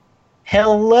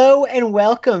Hello and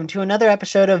welcome to another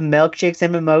episode of Milkshakes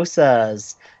and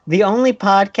Mimosas, the only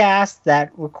podcast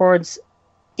that records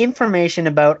information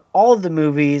about all of the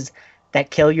movies that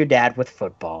kill your dad with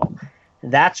football.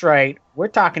 That's right, we're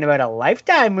talking about a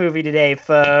Lifetime movie today,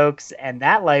 folks, and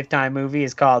that Lifetime movie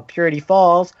is called Purity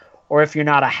Falls, or if you're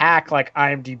not a hack like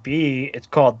IMDb, it's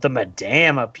called The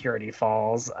Madame of Purity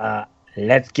Falls.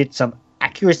 Let's get some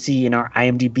accuracy in our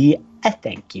IMDb.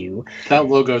 Thank you. That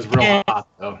logo's real hot,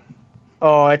 though.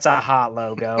 Oh, it's a hot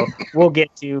logo. We'll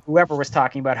get to whoever was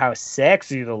talking about how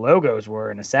sexy the logos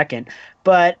were in a second.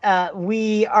 But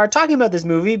we are talking about this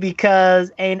movie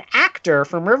because an actor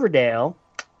from Riverdale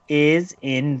is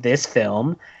in this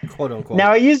film. Quote unquote.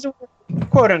 Now I use the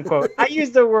quote unquote. I use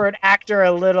the word actor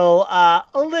a little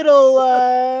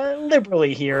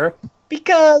liberally here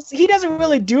because he doesn't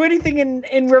really do anything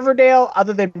in Riverdale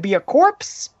other than be a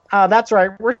corpse. That's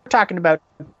right. We're talking about.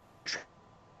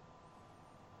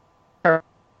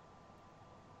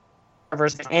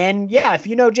 And yeah, if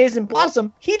you know Jason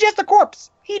Blossom, he just a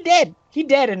corpse. He dead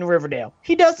in Riverdale.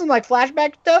 He does some like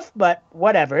flashback stuff, but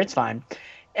whatever, it's fine.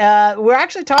 We're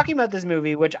actually talking about this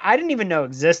movie, which I didn't even know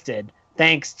existed,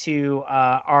 thanks to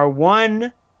our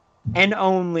one and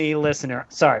only listener.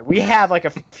 Sorry, we have like a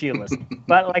few listeners,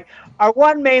 but like our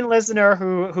one main listener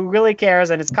who really cares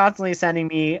and is constantly sending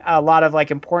me a lot of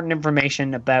like important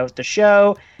information about the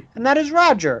show, and that is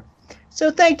Roger. So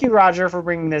thank you, Roger, for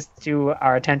bringing this to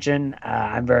our attention.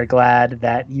 I'm very glad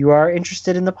that you are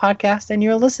interested in the podcast and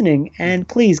you're listening. And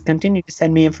please continue to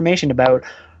send me information about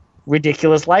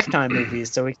ridiculous Lifetime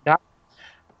movies so we can talk.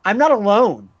 I'm not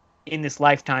alone in this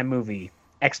Lifetime movie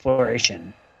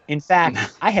exploration. In fact,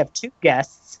 I have two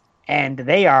guests, and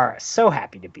they are so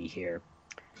happy to be here.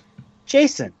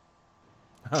 Jason.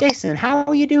 Jason, how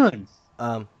are you doing?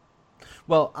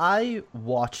 Well, I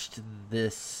watched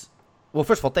this. Well,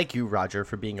 first of all, thank you, Roger,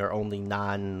 for being our only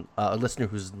listener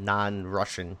who's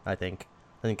non-Russian. I think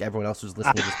everyone else who's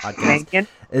listening to this podcast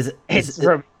is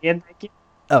Romanian. Thank you.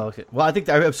 Oh, okay. Well, I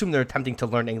assume they're attempting to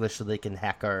learn English so they can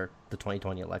hack the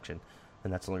 2020 election,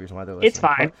 and that's the only reason why they're listening. It's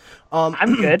fine. But,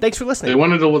 I'm good. Thanks for listening.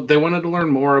 They wanted to learn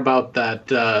more about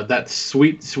that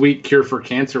sweet cure for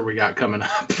cancer we got coming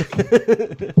up.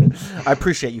 I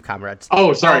appreciate you, comrades.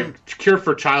 Oh, sorry, cure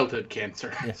for childhood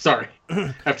cancer. Yeah. Sorry,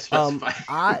 I have to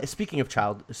specify. Speaking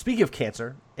of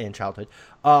cancer and childhood,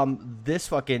 this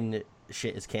fucking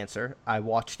shit is cancer. I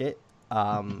watched it.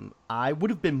 I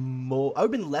would have been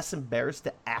less embarrassed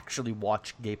to actually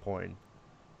watch gay porn,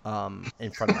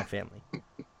 in front of my family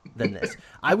than this.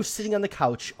 I was sitting on the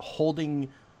couch holding.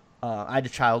 I had a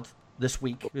child this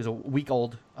week. It was a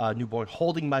week-old newborn,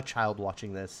 holding my child,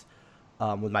 watching this,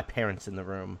 with my parents in the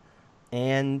room,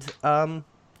 and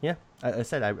yeah, I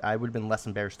said I would have been less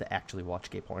embarrassed to actually watch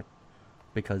gay porn.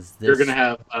 Because you're gonna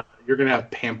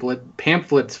have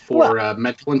pamphlets for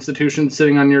mental institutions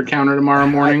sitting on your counter tomorrow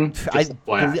morning.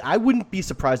 I wouldn't be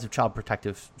surprised if Child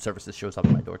Protective Services shows up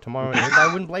at my door tomorrow, and I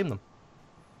wouldn't blame them.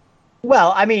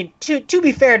 Well, I mean, to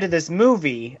be fair to this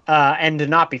movie, and to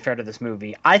not be fair to this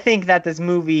movie, I think that this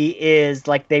movie is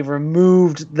like they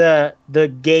removed the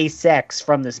gay sex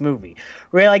from this movie.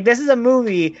 Where like this is a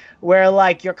movie where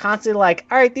like you're constantly like,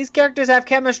 all right, these characters have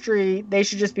chemistry, they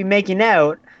should just be making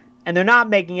out. And they're not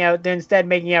making out; they're instead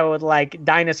making out with like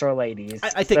dinosaur ladies.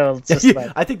 I think. So it's just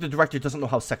like, I think the director doesn't know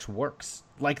how sex works.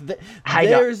 Like,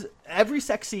 every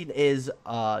sex scene is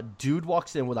dude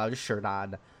walks in without his shirt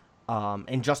on,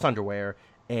 and just underwear,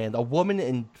 and a woman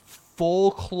in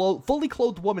fully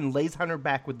clothed woman lays on her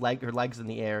back with her legs in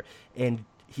the air, and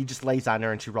he just lays on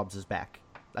her and she rubs his back.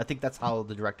 I think that's how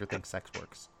the director thinks sex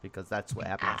works, because that's what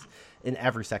happens in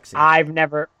every sex scene.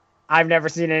 I've never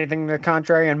seen anything to the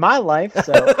contrary in my life,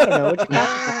 so I don't know what you're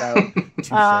talking about.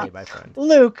 Touché, my friend.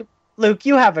 Luke,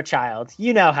 you have a child.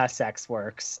 You know how sex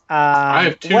works. I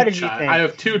have two. What did you think? I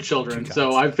have two children,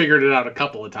 so I've figured it out a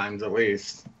couple of times at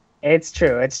least. It's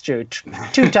true. Two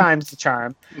times the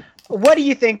charm. What do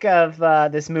you think of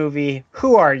this movie?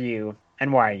 Who are you,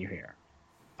 and why are you here?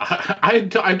 I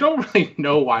don't really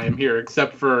know why I'm here,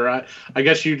 except for I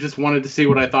guess you just wanted to see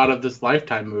what I thought of this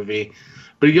Lifetime movie.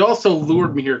 But you also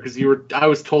lured me here because I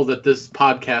was told that this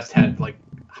podcast had like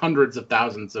hundreds of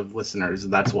thousands of listeners,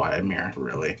 and that's why I'm here,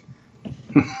 really.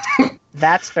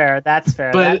 That's fair.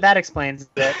 But, that explains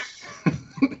it.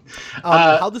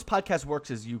 How this podcast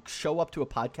works is you show up to a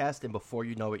podcast, and before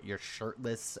you know it, you're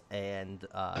shirtless and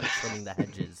trimming the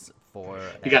hedges for.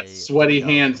 You got sweaty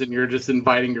hands, and you're just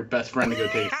inviting your best friend to go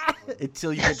take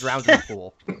until you get drowned in the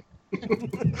pool.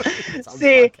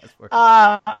 See,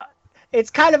 it's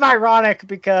kind of ironic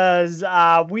because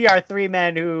we are three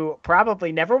men who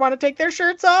probably never want to take their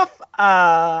shirts off.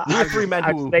 We're three men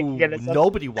who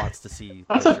nobody wants to see.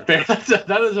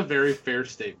 That is a very fair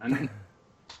statement.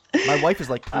 My wife is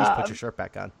like, please put your shirt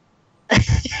back on.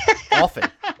 Often.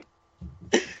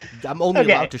 I'm only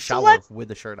allowed to shower with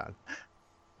the shirt on.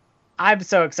 I'm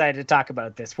so excited to talk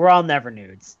about this. We're all never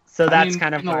nudes. So that's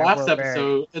kind of in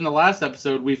the last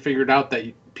episode, we figured out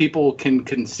that people can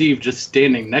conceive just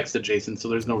standing next to Jason, so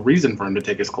there's no reason for him to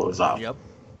take his clothes off.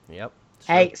 Yep.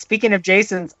 Hey, speaking of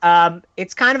Jasons,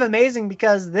 it's kind of amazing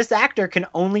because this actor can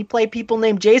only play people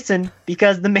named Jason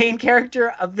because the main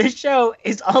character of this show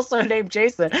is also named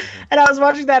Jason. And I was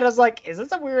watching that, and I was like, is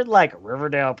this a weird, like,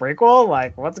 Riverdale prequel?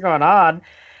 Like, what's going on?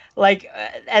 Like,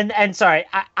 and sorry,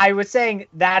 I was saying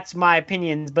that's my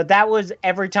opinions, but that was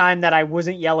every time that I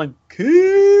wasn't yelling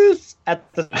kiss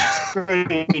at the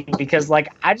screen because, like,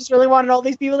 I just really wanted all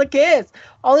these people to kiss.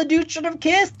 All the dudes should have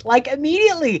kissed, like,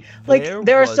 immediately. Like,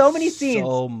 there are so many scenes.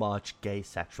 So much gay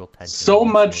sexual tension.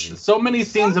 So many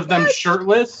scenes of them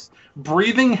shirtless,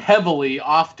 breathing heavily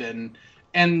often,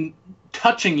 and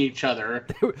touching each other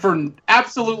for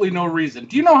absolutely no reason.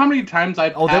 Do you know how many times I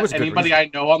pat anybody I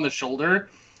know on the shoulder?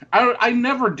 I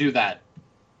never do that.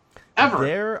 Ever.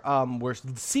 There were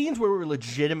scenes where we were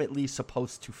legitimately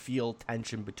supposed to feel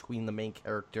tension between the main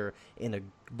character and a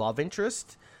love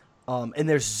interest. And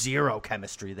there's zero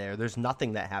chemistry there. There's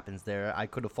nothing that happens there. I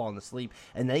could have fallen asleep.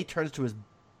 And then he turns to his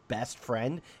best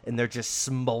friend, and they're just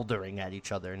smoldering at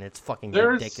each other, and it's fucking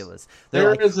ridiculous.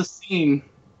 There is a scene...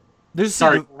 There's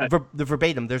the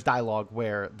verbatim. There's dialogue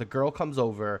where the girl comes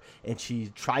over and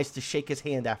she tries to shake his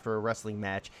hand after a wrestling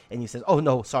match, and he says, "Oh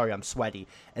no, sorry, I'm sweaty,"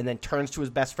 and then turns to his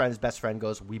best friend. His best friend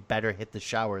goes, "We better hit the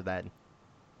shower then."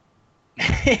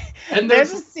 And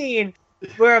there's a scene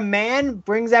where a man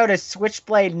brings out a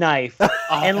switchblade knife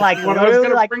and like literally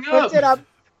like puts it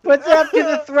up to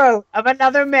the throat of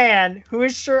another man who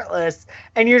is shirtless,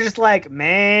 and you're just like,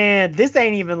 man, this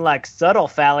ain't even like subtle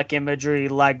phallic imagery,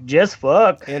 like just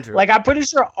fuck. Andrew. Like, I'm pretty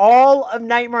sure all of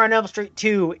Nightmare on Elm Street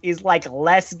 2 is like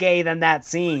less gay than that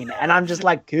scene, and I'm just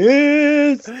like,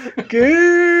 kiss,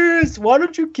 why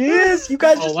don't you kiss? You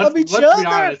guys just love each other. Let's be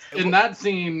honest. In that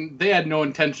scene, they had no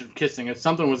intention of kissing. If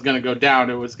something was going to go down,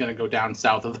 it was going to go down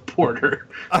south of the border.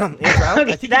 Andrew, I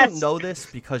think you don't know this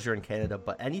because you're in Canada,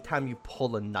 but anytime you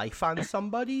pull a knife on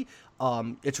somebody,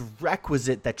 it's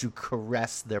requisite that you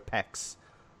caress their pecs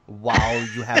while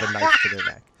you have a knife to their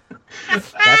neck.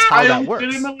 That's how that works. I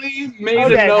legitimately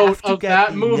made a note of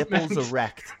that movement. Nipples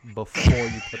erect before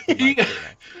you put the knife to their neck.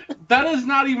 That is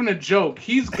not even a joke.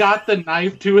 He's got the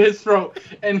knife to his throat,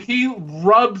 and he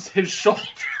rubs his shoulder.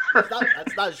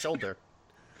 That's not his shoulder.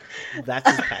 That's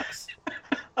his pecs.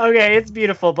 Okay, it's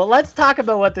beautiful, but let's talk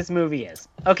about what this movie is.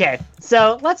 Okay,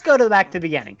 so let's go back to the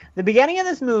beginning. The beginning of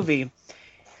this movie,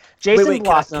 Jason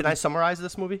Blossom... Can I summarize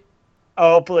this movie?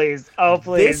 Oh, please.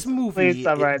 This movie, please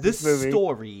summarize this movie.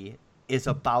 Story is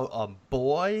about a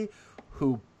boy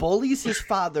who bullies his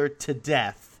father to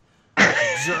death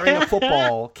during a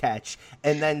football catch,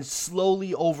 and then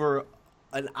slowly over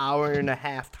an hour and a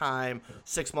half time,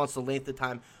 6 months, the length of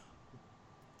time,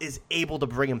 is able to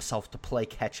bring himself to play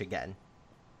catch again.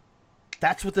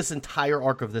 That's what this entire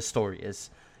arc of this story is.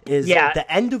 The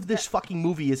end of this fucking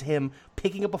movie is him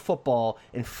picking up a football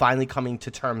and finally coming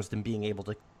to terms and being able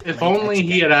to play If only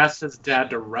he had asked his dad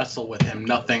to wrestle with him,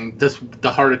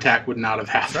 the heart attack would not have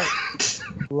happened.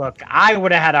 Right. Look, I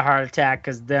would have had a heart attack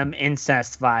because them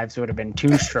incest vibes would have been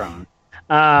too strong.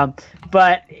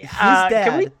 But his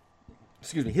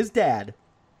dad,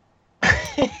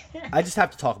 I just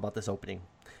have to talk about this opening.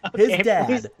 His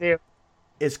dad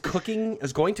is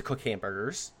going to cook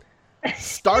hamburgers,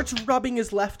 starts rubbing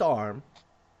his left arm.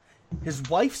 His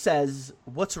wife says,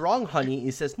 "What's wrong, honey?"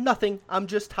 He says, "Nothing, I'm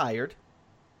just tired,"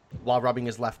 while rubbing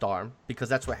his left arm, because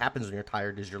that's what happens when you're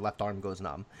tired, is your left arm goes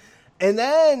numb. And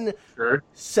then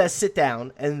says, "Sit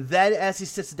down." And then as he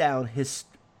sits down, his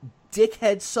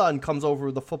dickhead son comes over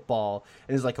with the football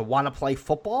and is like, "I want to play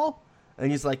football?" And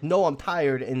he's like, "No, I'm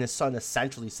tired." And his son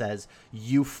essentially says,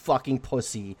 "You fucking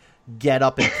pussy, get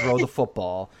up and throw the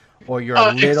football, or you're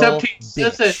a little except he bitch."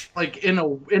 says it like in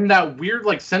that weird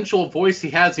like sensual voice he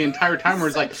has the entire time, where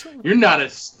he's like, "You're not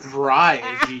as spry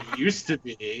as you used to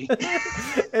be."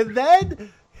 And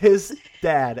then his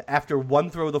dad, after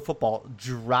one throw of the football,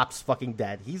 drops fucking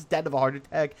dead. He's dead of a heart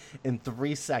attack in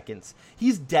 3 seconds.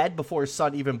 He's dead before his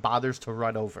son even bothers to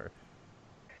run over.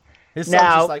 His son's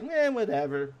just like,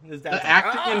 whatever. His dad's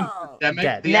acting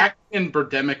in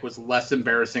Birdemic was less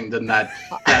embarrassing than that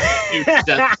huge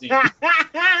death scene.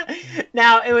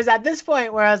 Now, it was at this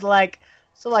point where I was like,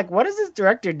 So like, what has this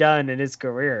director done in his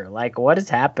career? Like, what is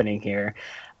happening here?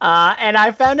 And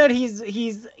I found out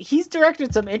he's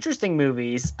directed some interesting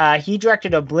movies. He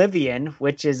directed Oblivion,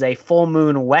 which is a full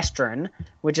moon western,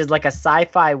 which is like a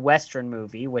sci-fi western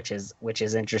movie, which is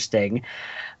interesting.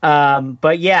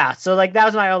 But yeah, so like that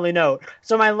was my only note.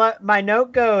 So my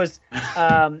note goes,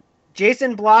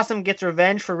 Jason Blossom gets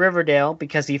revenge for Riverdale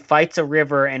because he fights a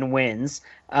river and wins.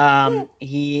 There's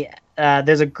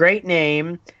a great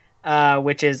name,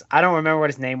 which is, I don't remember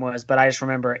what his name was, but I just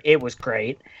remember it was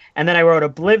great. And then I wrote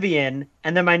Oblivion,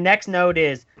 and then my next note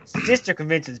is, sister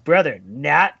convinces brother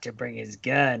not to bring his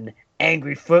gun.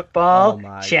 Angry football.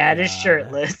 Chad is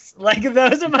shirtless. Like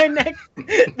those are my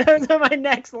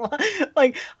next line.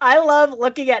 Like I love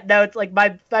looking at notes. Like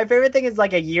my favorite thing is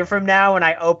like a year from now when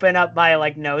I open up my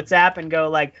like notes app and go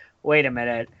like, wait a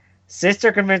minute.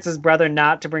 Sister convinces brother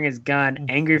not to bring his gun.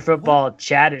 Angry football.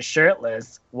 Chad is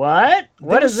shirtless. What?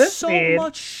 What does this mean? So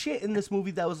much shit in this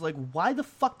movie that was like, why the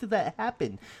fuck did that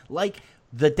happen? Like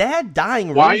the dad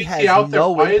dying really has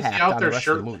no impact on the rest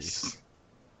of the movie.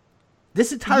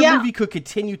 This entire movie could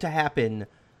continue to happen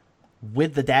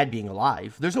with the dad being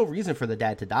alive. There's no reason for the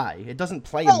dad to die. It doesn't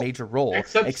play a major role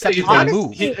except for the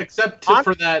move. Except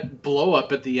for that blow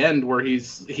up at the end where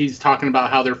he's talking about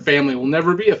how their family will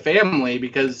never be a family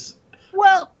because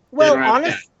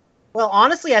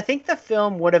honestly, I think the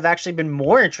film would have actually been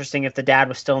more interesting if the dad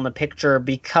was still in the picture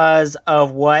because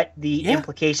of what the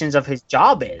implications of his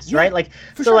job is, right? Like,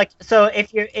 so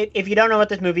if you don't know what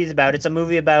this movie is about, it's a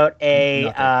movie about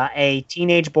a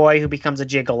teenage boy who becomes a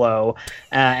gigolo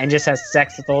and just has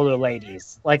sex with older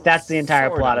ladies. Like that's the entire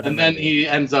plot of the movie. And then he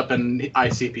ends up in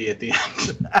ICP at the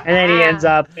end. And then he ends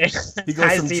up in he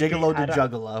goes from gigolo to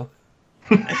juggalo.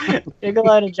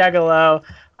 Gigolo to juggalo.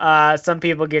 Some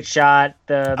people get shot.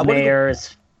 The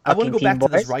mayor's. I want to go back to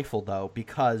this rifle though,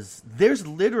 because there's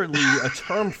literally a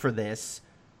term for this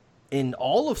in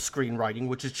all of screenwriting,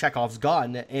 which is Chekhov's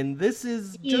gun, and this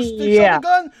is just to show the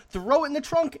gun, throw it in the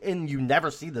trunk, and you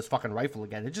never see this fucking rifle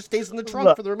again. It just stays in the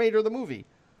trunk for the remainder of the movie.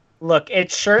 Look,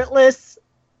 it's shirtless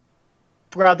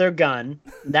brother gun.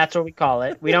 That's what we call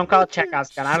it. We don't call it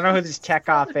Chekhov's gun. I don't know who this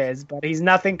Chekhov is, but he's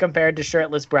nothing compared to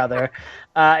shirtless brother.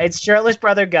 It's shirtless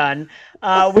brother gun.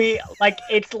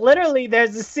 It's literally,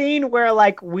 there's a scene where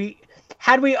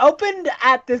had we opened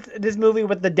at this movie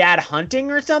with the dad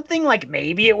hunting or something, like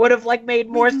maybe it would have like made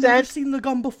more sense. Never seen the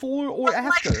gun before or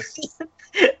after.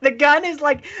 The gun is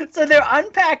like, so they're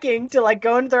unpacking to like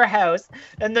go into their house,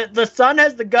 and the son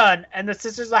has the gun, and the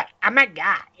sister's like, "I'm a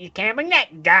guy, you can't bring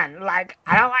that gun. Like,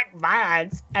 I don't like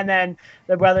violence." And then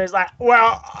the brother's like,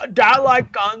 "Well, Dad likes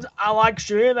guns, I like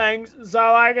shooting things, so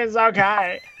like it's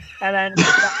okay." And then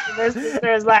the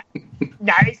sister's like,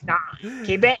 "No, it's not.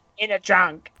 Keep it in a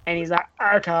trunk." And he's like,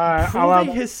 "Okay."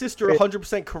 Proving his sister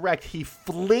 100% correct, he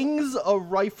flings a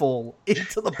rifle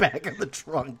into the back of the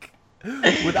trunk.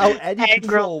 Without any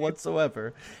control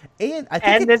whatsoever, and I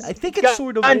think it's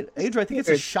sort of Andrew. I think it's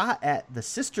a shot at the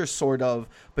sister, sort of,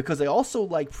 because they also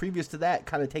like previous to that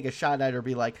kind of take a shot at her,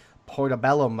 be like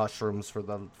portobello mushrooms for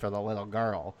the little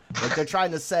girl. Like they're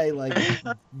trying to say like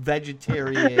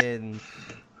vegetarian.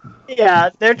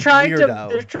 Yeah, they're trying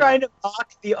to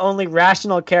mock the only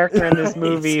rational character in this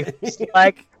movie.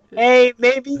 Like, hey,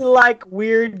 maybe like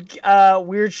weird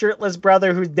shirtless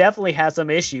brother who definitely has some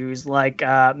issues. Like,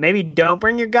 maybe don't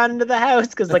bring your gun into the house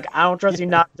because like I don't trust you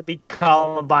not to be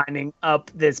Columbining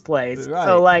up this place. Right.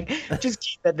 So like, just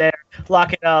keep it there,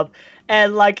 lock it up,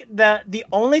 and like the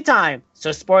only time.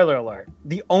 So spoiler alert: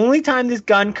 the only time this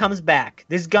gun comes back,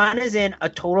 this gun is in a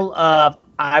total of,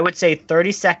 I would say,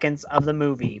 30 seconds of the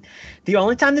movie. The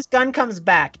only time this gun comes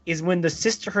back is when the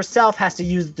sister herself has to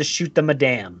use it to shoot the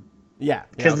madame. Yeah.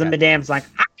 Because the madame's like,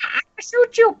 "I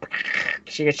shoot you."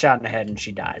 She gets shot in the head and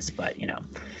she dies. But,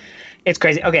 it's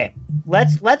crazy. Okay,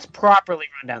 let's properly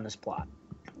run down this plot.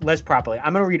 I'm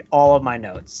going to read all of my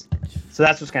notes. So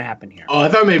that's what's going to happen here. Oh, I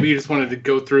thought maybe you just wanted to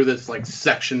go through this like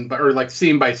section or like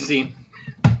scene by scene.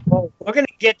 Well, we're going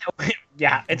to get to...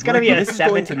 Yeah, it's going to be a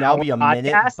 7 going to now be a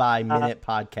minute by minute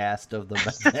podcast of the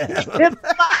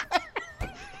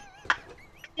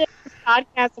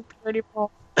podcast of Purity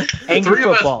Ball. The three of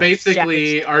us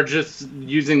basically are just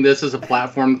using this as a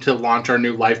platform to launch our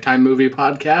new Lifetime movie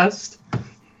podcast.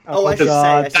 Oh, I should say,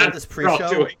 I said this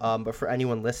pre-show, but for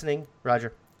anyone listening,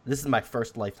 Roger, this is my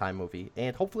first Lifetime movie,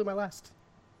 and hopefully my last.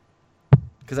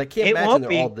 Because I can't imagine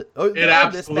they're all it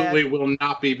absolutely will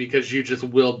not be, because you just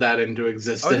willed that into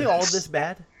existence. Are they all this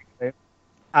bad?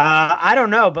 I don't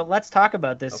know, but let's talk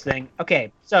about this thing.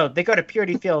 Okay, so they go to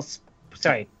Purity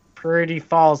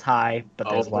Falls High, but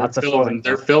there's lots of filling.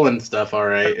 They're filling stuff, all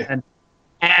right.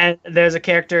 And there's a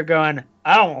character going,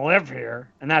 I don't live here.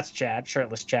 And that's Chad,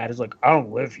 shirtless Chad, is like, I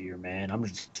don't live here, man. I'm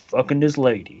just fucking this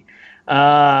lady.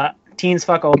 Teens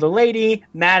fuck older lady,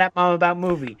 mad at mom about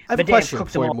movie. I have a Madame question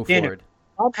cooks before them we all move dinner. forward.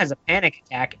 Mom has a panic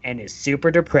attack and is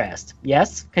super depressed.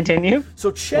 Yes? Continue?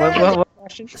 So Chad... What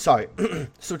question? Sorry.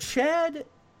 So Chad...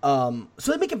 so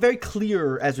they make it very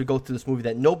clear as we go through this movie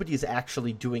that nobody is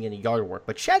actually doing any yard work.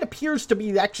 But Chad appears to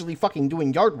be actually fucking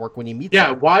doing yard work when he meets Yeah,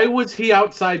 her. why was he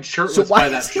outside So shirtless why by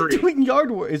that is he tree? doing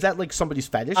yard work? Is that like somebody's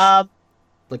fetish?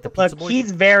 Like the pizza Look, boy?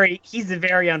 he's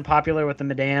very unpopular with the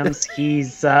madams.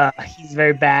 He's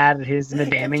very bad at his Get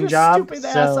madaming your job. stupid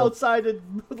ass So outside and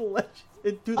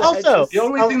do the Also- hedges. The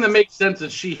only thing that makes sense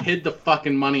is she hid the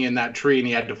fucking money in that tree and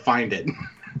he had to find it.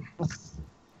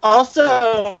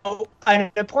 Also,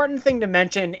 an important thing to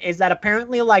mention is that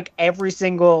apparently, like, every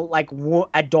single like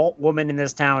adult woman in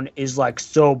this town is like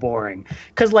so boring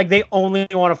because like they only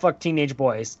want to fuck teenage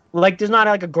boys. Like, there's not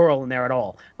like a girl in there at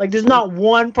all. Like, there's not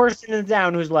one person in the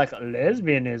town who's like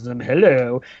lesbianism,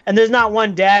 hello, and there's not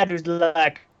one dad who's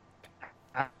like,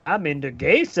 I'm into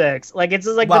gay sex. Like, it's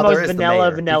just like Well, the there most is the vanilla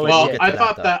mayor. vanilla We'll Well, shit. get to I that,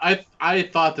 thought though. that I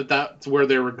thought that that's where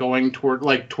they were going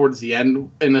towards the end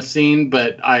in the scene,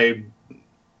 but I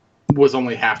was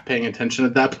only half paying attention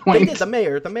at that They point. did the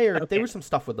mayor. Okay. There was some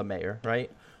stuff with the mayor,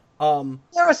 right? There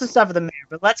was some stuff with the mayor,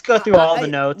 but let's go through all the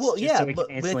notes. Well, just yeah, so we but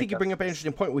can I instantly think you go. bring up an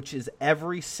interesting point, which is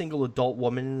every single adult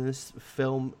woman in this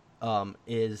film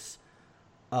is,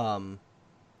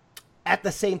 at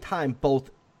the same time, both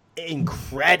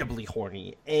incredibly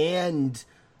horny and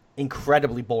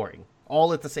incredibly boring,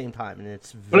 all at the same time, and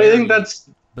it's But very I think that's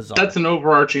bizarre. an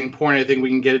overarching point. I think we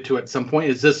can get it to at some point.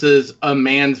 Is this is a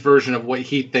man's version of what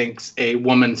he thinks a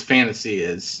woman's fantasy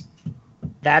is?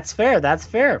 That's fair. That's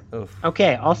fair. Oof.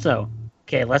 Okay,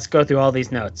 let's go through all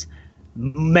these notes.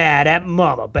 Mad at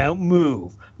mom about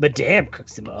move. Madame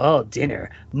cooks him all dinner.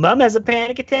 Mom has a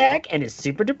panic attack and is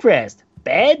super depressed.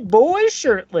 Bad boy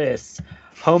shirtless.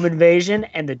 Home invasion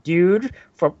and the dude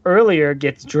from earlier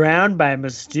gets drowned by a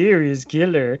mysterious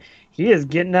killer. He is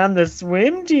getting on the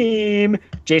swim team.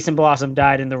 Jason Blossom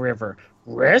died in the river.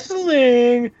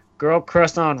 Wrestling. Girl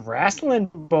crush on wrestling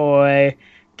boy.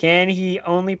 Can he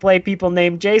only play people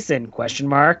named Jason? Question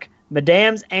mark.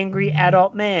 Madame's angry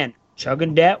adult man.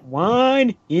 Chugging that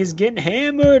wine. He's getting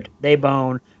hammered. They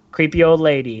bone. Creepy old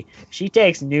lady. She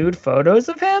takes nude photos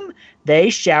of him. They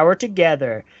shower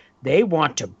together. They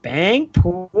want to bang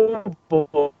pool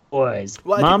boys.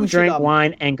 Well, I think Mom we should, drink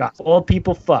wine and got old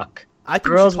people fuck. I think we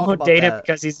Girls should talk won't about date him that.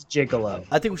 because he's a gigolo.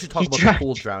 I think we should talk He about tried- the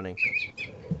pool drowning.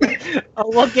 Oh,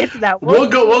 we'll get to that. We're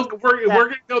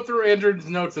gonna go through Andrew's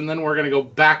notes and then we're gonna go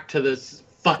back to this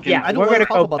fucking. Yeah, I don't we're want to gonna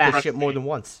talk go about back. this shit more than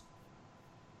once.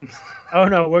 Oh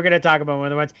no, we're gonna talk about one of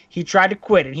the ones. He tried to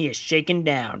quit and he is shaken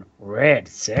down. Red,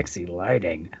 sexy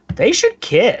lighting. They should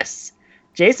kiss.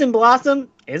 Jason Blossom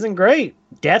isn't great.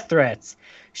 Death threats.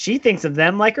 She thinks of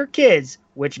them like her kids,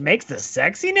 which makes the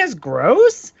sexiness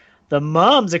gross. The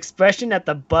mom's expression at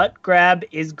the butt grab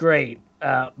is great.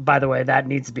 By the way, that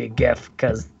needs to be a gif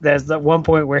because there's the one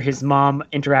point where his mom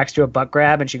interacts to a butt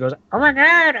grab and she goes, "Oh my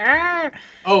god!" Ah.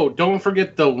 Oh, don't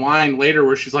forget the line later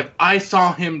where she's like, "I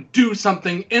saw him do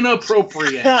something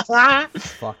inappropriate."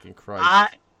 Fucking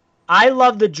Christ. I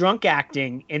love the drunk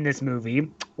acting in this movie.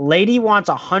 Lady wants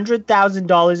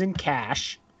 $100,000 in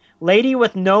cash. Lady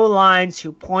with no lines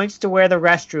who points to where the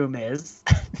restroom is.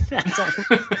 That's all.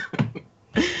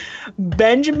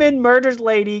 Benjamin murders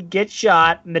lady, gets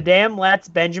shot. Madame lets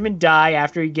Benjamin die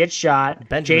after he gets shot.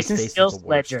 Benjamin's Jason face is steals the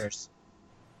worst. ledgers.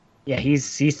 Yeah, he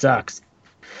sucks.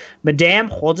 Madame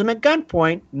holds him at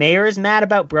gunpoint. Mayor is mad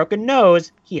about broken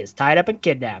nose. He is tied up and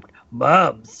kidnapped.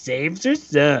 Mom saves her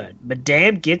son.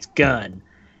 Madame gets gun.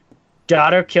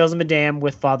 Daughter kills Madame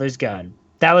with father's gun.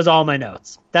 That was all my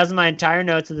notes. That was my entire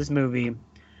notes of this movie.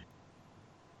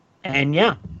 And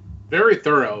yeah. Very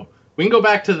thorough. We can go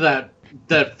back to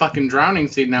that fucking drowning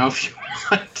scene now if you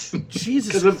want. Jesus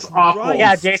Because it's awful. Christ.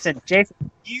 Yeah, Jason,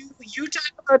 you talk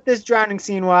about this drowning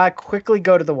scene while I quickly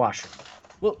go to the washroom.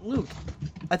 Well, Luke,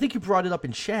 I think you brought it up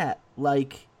in chat.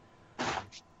 Like,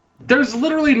 There's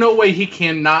literally no way he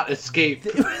cannot escape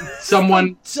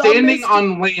someone standing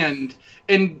on land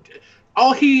and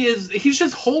all he's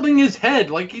just holding his head.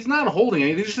 Like, he's not holding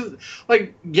anything. He's just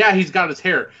like, yeah, he's got his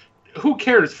hair. Who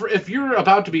cares? If you're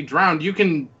about to be drowned, you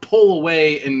can pull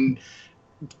away and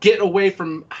get away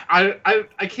from. I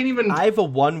can't even. I have a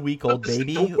 1 week old Listen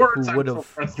baby to who words, I'm would so have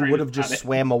frustrated just about it.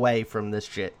 swam away from this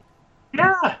shit.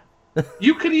 Yeah.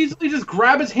 You could easily just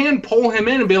grab his hand, pull him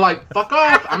in, and be like, "Fuck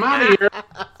off! I'm out of here."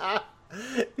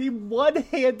 He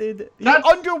one-handed. He That's-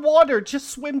 underwater. Just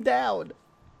swim down.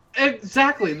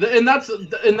 Exactly, and that's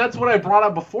what I brought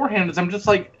up beforehand. Is I'm just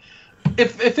like,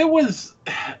 if it was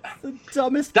The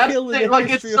dumbest that's kill the in thing, the like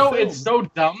history it's of film. so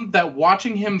dumb that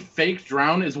watching him fake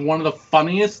drown is one of the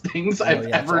funniest things I've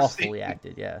yeah, ever it's seen. awfully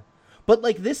acted, yeah. But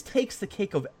like this takes the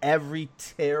cake of every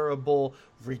terrible,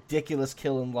 ridiculous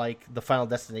kill in like the Final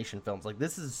Destination films. Like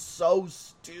this is so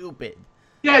stupid.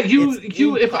 Yeah, It's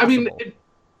if I mean, impossible.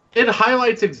 it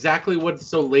highlights exactly what's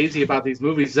so lazy about these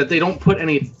movies, that they don't put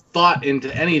any thought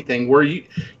into anything. Where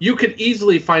you could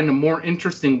easily find a more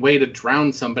interesting way to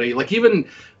drown somebody. Like even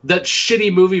that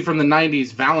shitty movie from the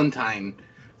 '90s, Valentine,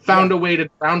 found a way to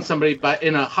drown somebody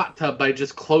in a hot tub by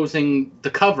just closing the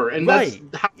cover, and Right.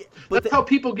 that's how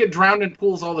people get drowned in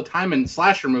pools all the time in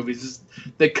slasher movies. Is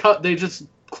they just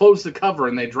close the cover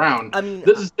and they drown. I mean,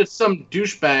 This is just some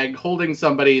douchebag holding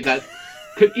somebody that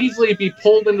could easily be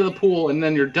pulled into the pool and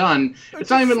then you're done. It's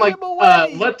not even like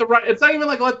it's not even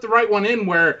like let the right one in,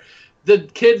 where the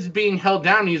kid's being held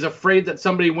down. He's afraid that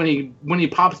somebody when he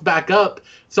pops back up,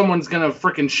 someone's gonna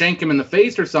freaking shank him in the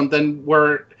face or something.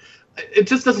 Where it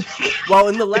just doesn't. well,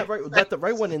 in the let the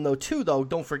right one in though too. Though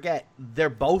don't forget they're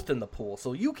both in the pool,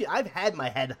 so you can. I've had my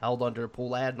head held under a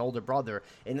pool. I had an older brother,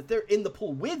 and if they're in the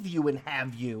pool with you and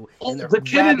have you, and they're The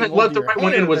kid grabbing that let over the your right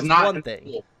one hair, in was that's not one in the thing.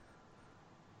 pool.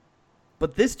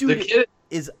 But this The dude kid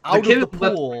is out of kid the that let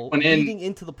the pool, right one in- leading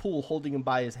into the pool, holding him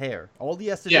by his hair. All he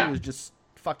has to Yeah. do is just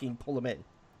fucking pull him in. And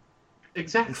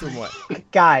Exactly. swim away.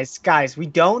 Guys, we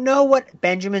don't know what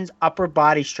Benjamin's upper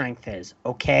body strength is,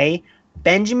 okay?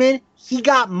 Benjamin, he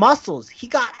got muscles. He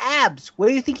got abs. Where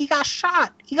do you think he got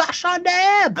shot? He got shot in the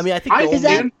abs. I mean, I think I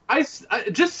the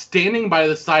only- just standing by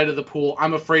the side of the pool,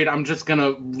 I'm afraid I'm just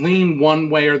gonna lean one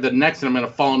way or the next, and I'm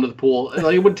gonna fall into the pool.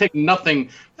 Like, it would take nothing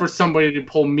for somebody to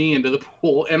pull me into the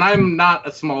pool, and I'm not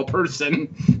a small person.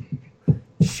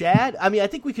 Chad, I mean, I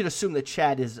think we could assume that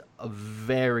Chad is a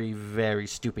very, very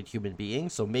stupid human being.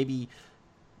 So maybe,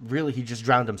 really, he just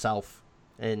drowned himself,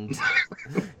 and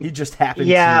he just happened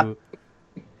to.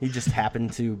 He just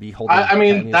happened to be holding. I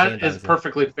mean, his hand that on is his head.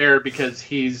 perfectly fair because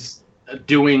he's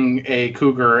doing a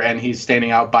cougar and he's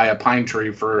standing out by a pine tree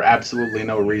for absolutely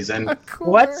no reason.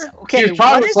 What's okay? He's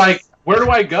probably what is like, "Where do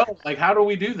I go? Like, how do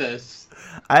we do this?"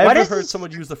 I What haven't is heard his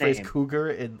someone use the phrase name? cougar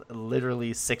in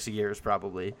literally 6 years,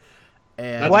 probably.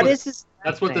 And That's what what- is his?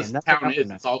 That's what name? this That's town what is.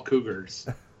 I'm It's all cougars.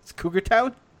 it's Cougar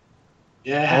Town.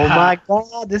 Yeah. Oh my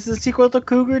god, this is a sequel to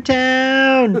Cougar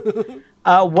Town.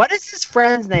 What is his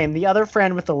friend's name? The other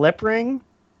friend with the lip ring?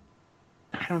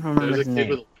 I don't remember There's a his kid name.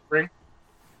 with a ring.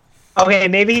 Okay,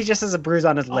 maybe he just has a bruise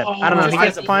on his lip. Oh, I don't know. he He has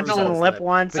gets a punched bruise on on the his lip lip.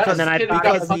 once, Because and then I he thought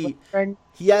got it was punched- his friend.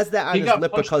 He has that on He his got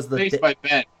lip punched because in the face by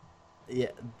Ben.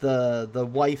 the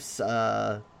wife's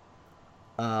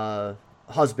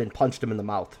husband punched him in the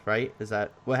mouth. Right? Is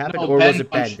that what happened, No, or was it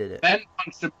Ben punched- did it? Ben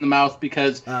punched him in the mouth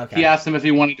because Okay. he asked him if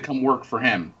he wanted to come work for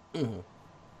him. Mhm.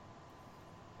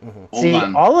 Mhm. Hold See,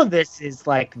 on. all of this is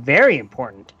like very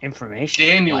important information.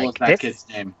 Daniel like, is that this- kid's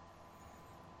name.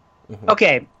 Mhm.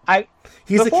 Okay,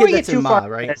 He's the before kid we get that's too in far Ma, into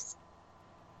right? this,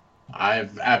 Oh, I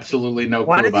have absolutely no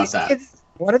one clue of about these that. kids,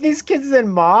 one of these kids in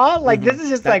Ma, like Mhm, this is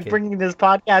just that like kid. bringing this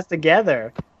podcast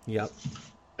together. Yep.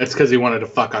 It's because he wanted to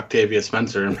fuck Octavia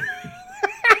Spencer.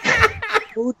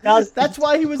 Who does? That's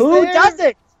why he was Who there. does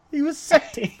it? He was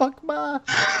set to fuck Ma.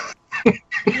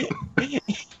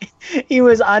 He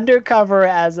was undercover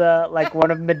as a like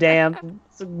one of Madame's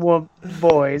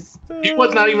boys. He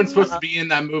was not even supposed to be in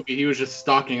that movie. He was just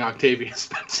stalking Octavia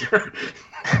Spencer.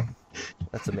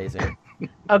 That's amazing.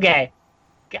 Okay,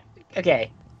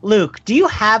 okay. Luke, do you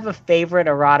have a favorite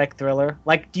erotic thriller?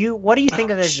 Like, what do you think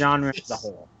of this genre as a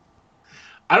whole?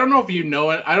 I don't know if you know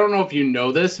it. I don't know if you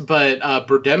know this, but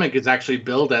Birdemic is actually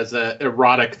billed as an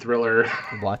erotic thriller.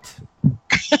 What?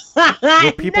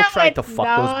 Were people No, trying to it's fuck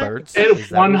not. those birds? It Is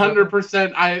that what happened?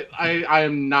 100%. I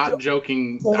am not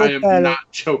joking. Don't I am panic. not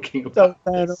joking Don't about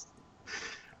panic. this.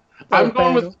 I'm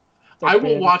going with. Don't I will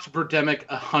panic. watch Birdemic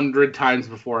 100 times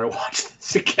before I watch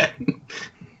this again.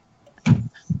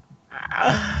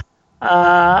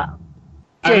 I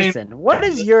mean, Jason, what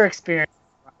is your experience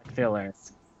with erotic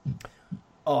thrillers?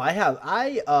 Oh,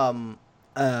 I'm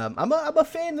a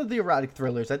fan of the erotic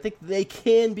thrillers. I think they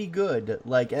can be good.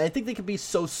 Like, and I think they can be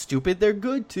so stupid they're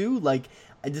good too. Like,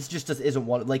 this just isn't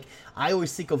one. Like, I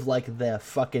always think of like the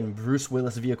fucking Bruce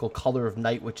Willis vehicle, Color of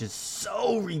Night, which is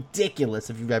so ridiculous.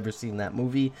 If you've ever seen that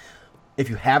movie, if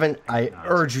you haven't, I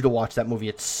urge you to watch that movie.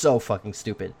 It's so fucking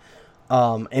stupid.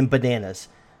 And Bananas.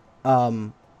 I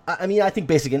mean, I think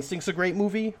Basic Instinct's a great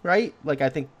movie, right? Like, I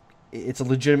think it's a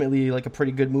legitimately like a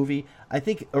pretty good movie. I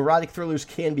think erotic thrillers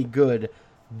can be good.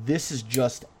 This is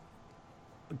just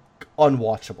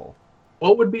unwatchable.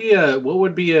 what would be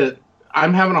a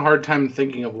I'm having a hard time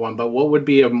thinking of one, but what would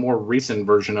be a more recent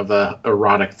version of a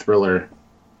erotic thriller?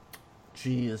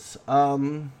 Jeez. Are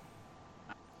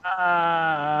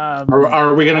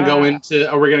we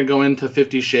gonna go into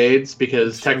 50 Shades?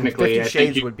 Because technically, 50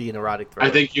 Shades would be an erotic thriller.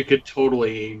 I think you could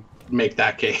totally make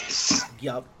that case.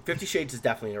 Yep, 50 Shades is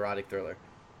definitely an erotic thriller.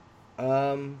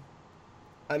 I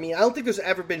mean, I don't think there's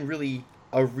ever been really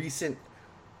a recent,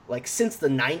 like, since the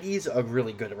 90s, a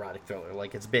really good erotic thriller.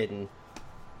 Like, it's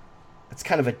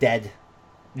kind of a dead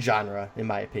genre, in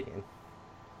my opinion.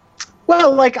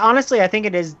 Well, like, honestly, I think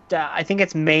it is. I think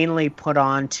it's mainly put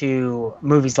on to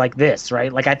movies like this,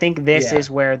 right? Like, I think this is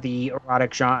where the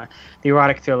erotic genre, the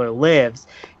erotic thriller lives,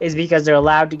 is because they're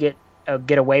allowed to get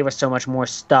away with so much more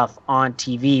stuff on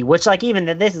TV, which, like, even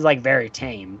this is, like, very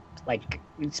tame, like,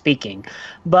 speaking,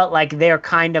 but, like, they're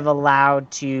kind of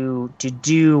allowed to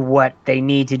do what they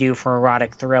need to do for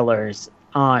erotic thrillers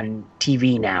on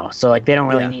TV now. So, like, they don't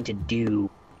really need to do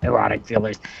erotic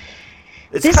thrillers.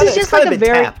 It's kind of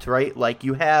been tapped, right? Like,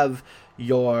 you have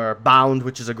your Bound,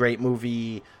 which is a great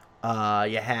movie.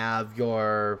 You have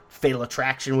your Fatal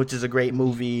Attraction, which is a great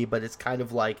movie, but it's kind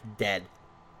of, like, dead.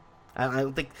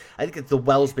 I think the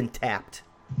well's been tapped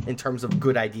in terms of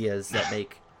good ideas that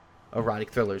make erotic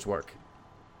thrillers work.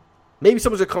 Maybe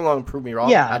someone's gonna come along and prove me wrong.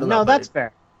 Yeah, I don't know, that's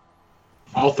fair.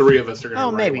 All three of us are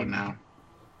gonna write maybe. one now.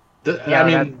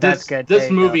 That's good.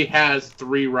 This movie has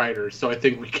 3 writers, so I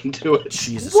think we can do it.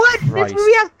 Jesus What? Christ. This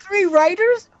movie has 3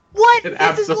 writers? What? It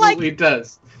absolutely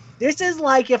does. This is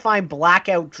like if I'm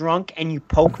blackout drunk and you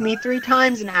poke me 3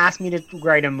 times and ask me to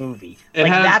write a movie. It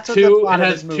like, has that's what two. the plot It of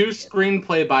has this movie 2 is.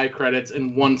 screenplay by credits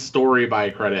and 1 story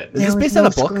by credit. Is this based on a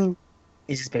book?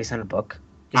 Is this based on a book?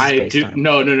 No.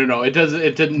 It does.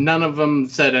 It did. None of them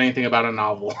said anything about a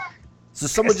novel. So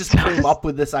someone just came up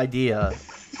with this idea.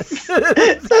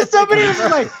 So somebody was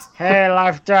like, "Hey,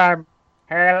 Lifetime,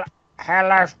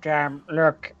 Lifetime,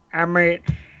 look, I might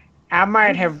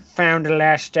have found the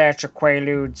last statue of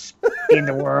Quaaludes in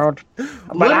the world,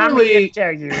 but I'm here to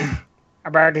tell you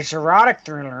about this erotic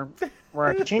thriller where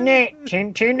a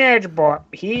teenage boy,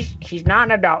 he's not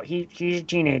an adult, he's a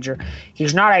teenager,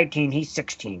 he's not 18, he's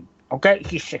 16, okay,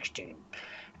 he's 16,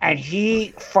 and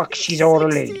he fucks these older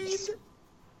ladies,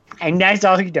 and that's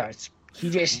all he does. He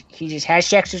just has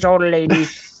sex with older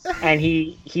ladies, and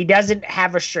he doesn't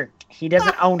have a shirt. He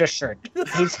doesn't own a shirt.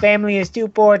 His family is too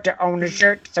poor to own a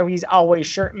shirt, so he's always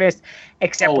shirtless,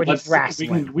 except when he's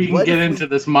wrestling. We can get into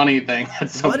this money thing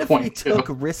at some point. What if we took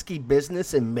risky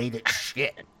business and made it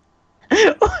shit?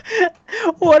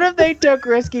 What if they took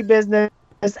risky business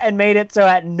and made it so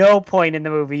at no point in the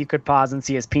movie you could pause and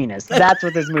see his penis? That's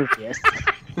what this movie is.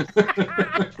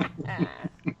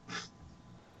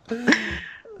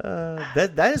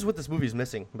 That is what this movie is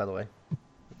missing, by the way.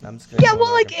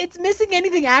 Like, it's missing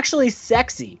anything actually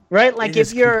sexy, right? Like,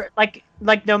 if you're like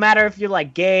no matter if you're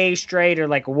like gay, straight, or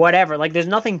like whatever, like there's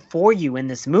nothing for you in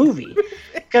this movie,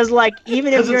 because like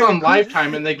even if you're on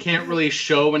Lifetime and they can't really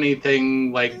show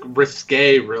anything like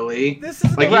risque, really. This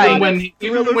is like right.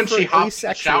 even when she hops in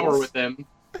the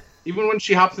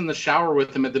shower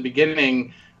with him, at the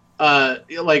beginning,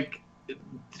 like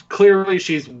clearly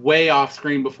she's way off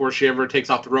screen before she ever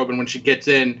takes off the robe, and when she gets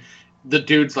in, the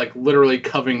dude's like literally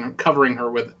covering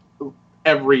her with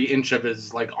every inch of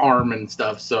his like arm and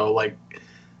stuff. So like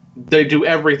they do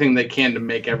everything they can to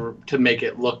make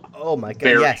it look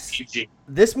very PG.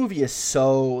 This movie is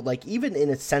so, like, even in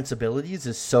its sensibilities,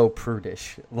 is so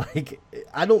prudish. Like,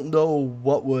 I don't know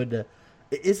what would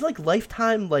is like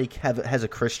Lifetime like has a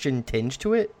Christian tinge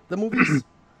to it. The movies.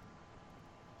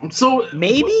 So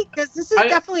maybe because this is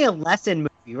definitely a lesson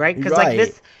movie, right? Because like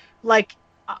this, like.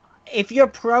 If you're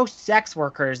pro sex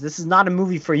workers, this is not a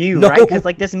movie for you, right? Because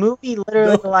like this movie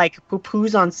literally like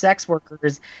poo-poos on sex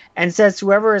workers and says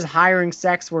whoever is hiring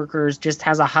sex workers just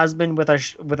has a husband with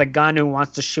a gun who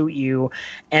wants to shoot you,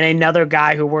 and another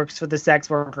guy who works for the sex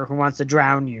worker who wants to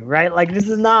drown you, right? Like this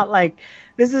is not like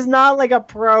a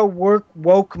pro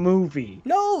woke movie.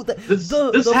 No, this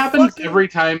happens every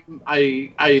time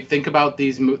I think about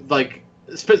these like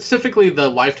specifically the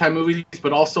Lifetime movies,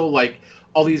 but also like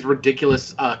all these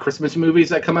ridiculous Christmas movies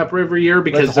that come up every year,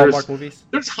 because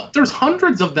there's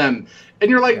hundreds of them,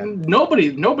 and you're like,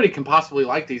 nobody can possibly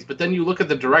like these. But then you look at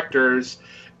the directors,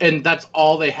 and that's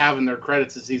all they have in their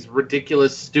credits is these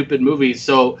ridiculous, stupid movies.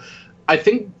 So I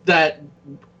think that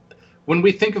when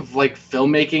we think of like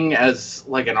filmmaking as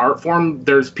like an art form,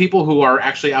 there's people who are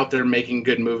actually out there making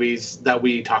good movies that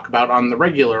we talk about on the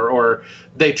regular, or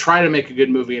they try to make a good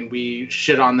movie and we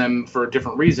shit on them for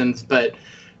different reasons. But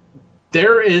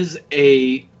there is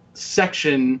a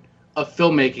section of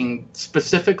filmmaking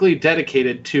specifically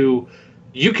dedicated to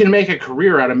you can make a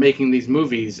career out of making these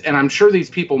movies, and I'm sure these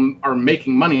people are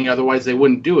making money, otherwise they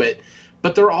wouldn't do it.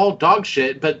 But they're all dog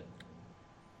shit. But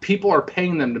people are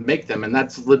paying them to make them, and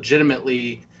that's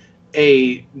legitimately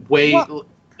a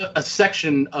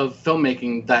section of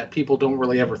filmmaking that people don't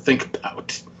really ever think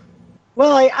about.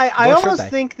 Well, I almost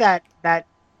think that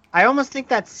I almost think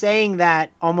that saying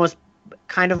that almost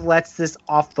kind of lets this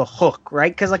off the hook,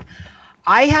 right? Because like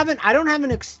I don't have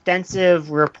an extensive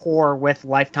rapport with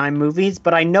Lifetime movies,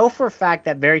 but I know for a fact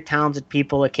that very talented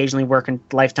people occasionally work in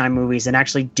Lifetime movies and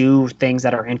actually do things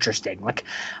that are interesting. Like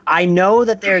I know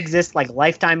that there exists like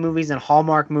Lifetime movies and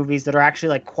Hallmark movies that are actually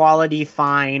like quality,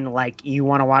 fine, like you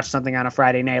want to watch something on a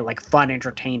Friday night, like fun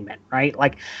entertainment, right?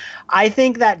 Like I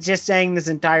think that just saying this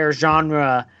entire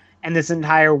genre and this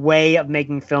entire way of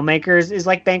making filmmakers is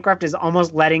like bankrupt is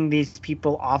almost letting these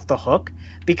people off the hook,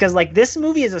 because like this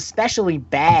movie is especially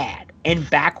bad and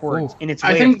backwards in its way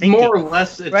I think of thinking. More or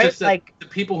less it's right? just that like, the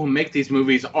people who make these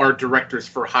movies are directors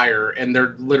for hire, and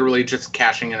they're literally just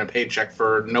cashing in a paycheck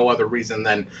for no other reason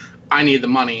than I need the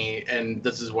money and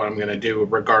this is what I'm going to do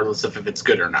regardless of if it's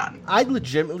good or not. I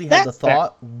legitimately had the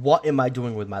thought, what am I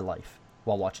doing with my life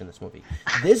while watching this movie?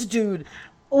 This dude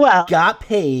got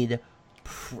paid,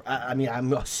 I mean,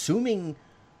 I'm assuming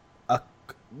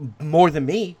more than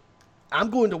me. I'm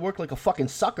going to work like a fucking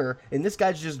sucker, and this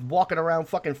guy's just walking around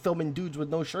fucking filming dudes with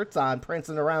no shirts on,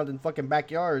 prancing around in fucking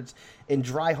backyards and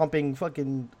dry humping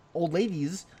fucking old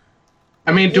ladies.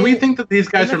 I mean, do we think that these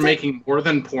guys are making more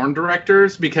than porn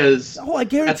directors? Because I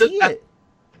guarantee it.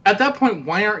 At that point,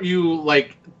 why aren't you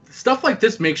like stuff like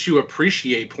this makes you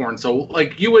appreciate porn? So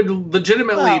like you would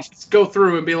legitimately just go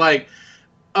through and be like,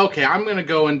 okay, I'm gonna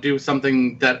go and do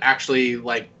something that actually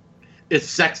like is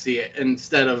sexy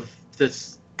instead of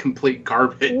this complete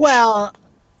garbage. Well,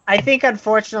 I think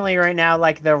unfortunately right now,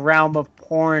 like the realm of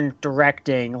porn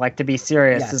directing, like to be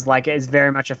serious, is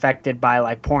very much affected by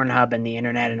like Pornhub and the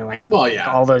internet and like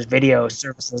all those video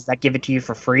services that give it to you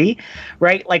for free,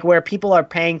 right? Like where people are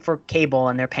paying for cable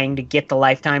and they're paying to get the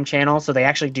Lifetime channel, so they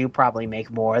actually do probably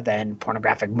make more than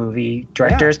pornographic movie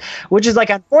directors, which is like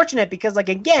unfortunate because like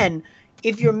again,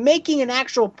 if you're making an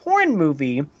actual porn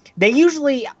movie, they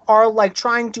usually are like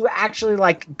trying to actually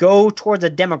like go towards a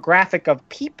demographic of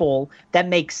people that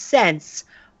makes sense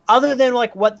other than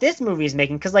like what this movie is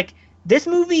making. Because like this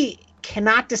movie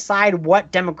cannot decide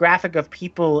what demographic of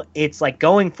people it's like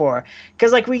going for.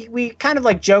 Because like we kind of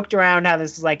like joked around how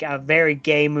this is like a very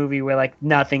gay movie where like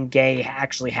nothing gay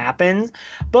actually happens.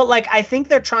 But like I think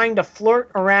they're trying to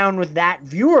flirt around with that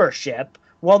viewership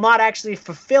while not actually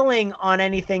fulfilling on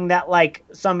anything that like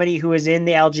somebody who is in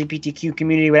the LGBTQ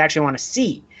community would actually want to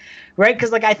see, right?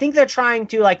 Because like I think they're trying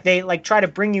to like they like try to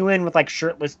bring you in with like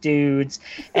shirtless dudes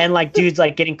and like dudes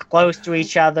like getting close to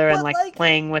each other and like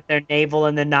playing with their navel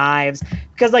and the knives,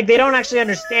 because like they don't actually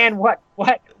understand what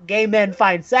gay men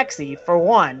find sexy, for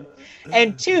one,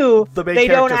 and two, they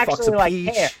don't actually like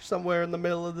care. Somewhere in the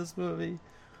middle of this movie.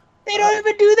 They don't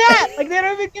even do that. Like, they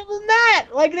don't even give them that.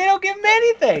 Like, they don't give them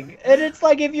anything. And it's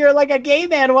like, if you're like a gay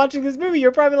man watching this movie,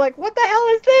 you're probably like, what the hell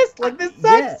is this? Like, this sucks.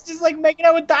 Yeah. It's just like making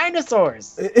out with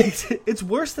dinosaurs. It's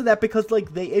worse than that because,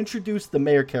 like, they introduced the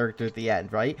mayor character at the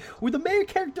end, right? Where the mayor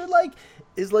character, like,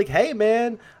 is like, hey,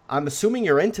 man, I'm assuming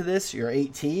you're into this. You're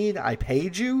 18. I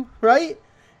paid you, right?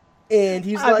 And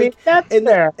he's that's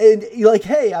fair. And you're like,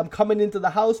 hey, I'm coming into the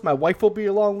house. My wife will be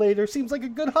along later. Seems like a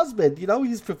good husband. You know,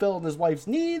 he's fulfilling his wife's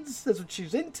needs. That's what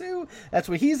she's into. That's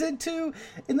what he's into.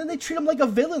 And then they treat him like a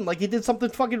villain, like he did something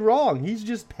fucking wrong. He's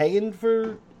just paying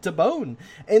to bone.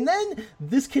 And then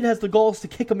this kid has the balls to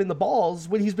kick him in the balls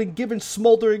when he's been giving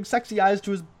smoldering sexy eyes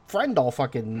to his friend all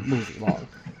fucking movie long.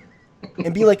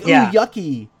 And be like, ooh,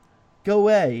 yucky. Go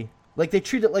away. Like, they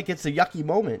treat it like it's a yucky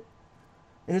moment.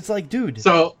 And it's like, dude.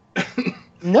 So...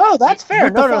 No, that's fair.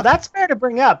 No, that's fair to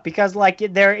bring up because like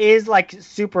there is like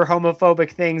super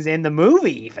homophobic things in the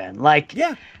movie even. Like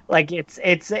like it's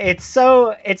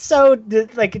so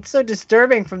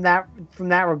disturbing from that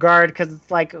regard because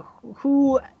it's like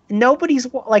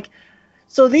nobody's like,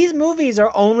 so these movies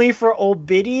are only for old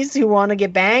biddies who want to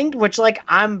get banged, which like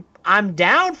I'm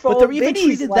down for. But old they're even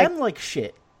biddies, treated them like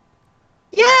shit.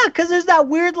 Yeah, because there's that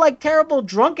weird, like, terrible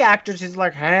drunk actor who's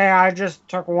like, hey, I just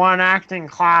took one acting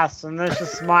class, and this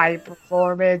is my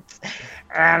performance.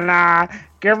 and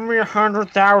give me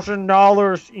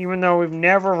 $100,000, even though we've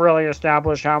never really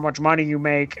established how much money you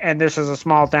make, and this is a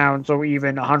small town, so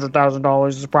even $100,000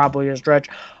 is probably a stretch.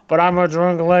 But I'm a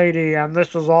drunk lady, and this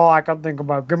is all I can think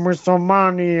about. Give me some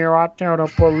money, or I'll tell the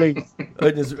police.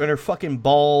 And her fucking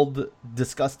bald,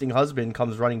 disgusting husband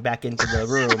comes running back into the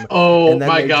room. Oh and then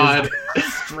my they god.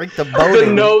 just straight the The boat.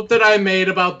 note that I made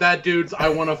about that dude's "I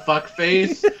want to fuck"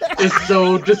 face is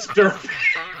so disturbing.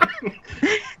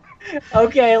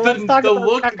 Okay, let's talk the about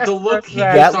look- Kaka the look he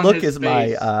Rex. gets That on look his is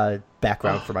face. my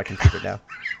background for my computer now.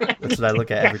 That's what I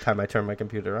look at every time I turn my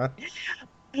computer on.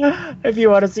 If you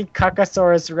want to see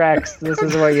Cuckosaurus Rex, this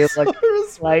is what you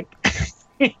look like.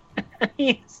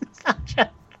 He's such a...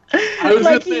 I was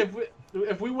like, gonna say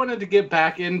if we wanted to get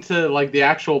back into like the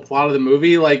actual plot of the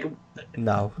movie, like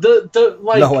No. the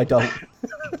like No, I don't.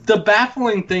 the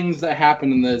baffling things that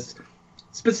happen in this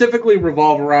specifically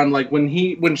revolve around like when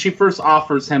she first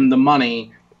offers him the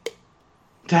money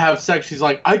to have sex, she's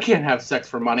like, I can't have sex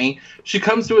for money. She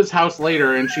comes to his house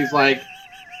later and she's like,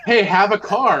 hey, have a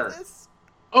car.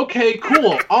 Okay,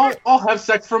 cool. I'll have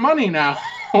sex for money now.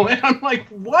 And I'm like,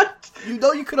 what? You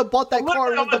know you could have bought that Look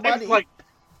car at with the how money. like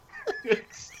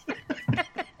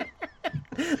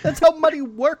That's how money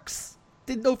works.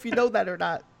 Didn't know if you know that or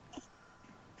not.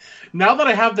 now that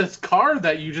I have this car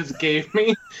that you just gave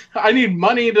me, I need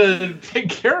money to take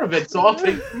care of it, so I'll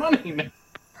take the money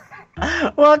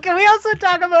now. Well, can we also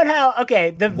talk about how,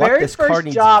 okay, the What, very this car first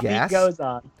needs job gas? he goes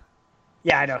on.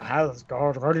 Yeah, I know how this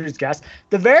car needs gas.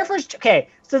 The very first, okay,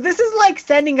 so this is like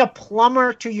sending a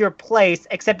plumber to your place,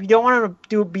 except you don't want him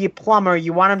to be a plumber,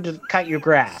 you want him to cut your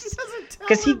grass.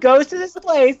 Because he goes to this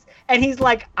place and he's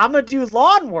like, I'm going to do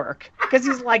lawn work. Because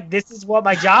he's like, this is what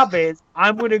my job is.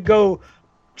 I'm going to go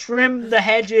trim the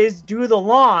hedges, do the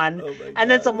lawn. Oh my And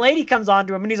then God. some lady comes on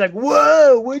to him and he's like,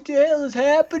 whoa, what the hell is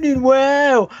happening?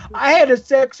 Wow. I had a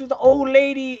sex with the old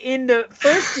lady in the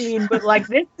first scene, but like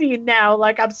this scene now,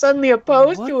 like I'm suddenly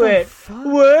opposed What to the it. fuck?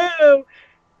 Whoa.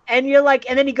 And you're like,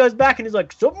 and then he goes back and he's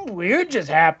like, something weird just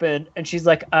happened. And she's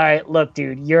like, all right, look,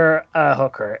 dude, you're a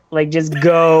hooker. Like, just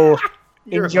go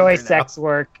You're a enjoy hooker now. sex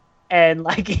work and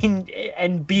like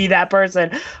and be that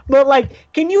person. But like,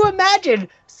 can you imagine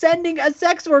sending a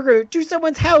sex worker to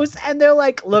someone's house and they're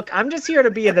like, look, I'm just here to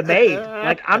be the maid.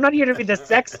 Like, I'm not here to be the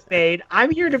sex maid.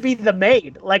 I'm here to be the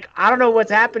maid. Like, I don't know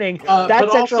what's happening. But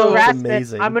That's sexual also- harassment.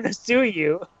 Amazing. I'm gonna sue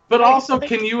you. But also,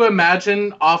 can you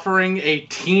imagine offering a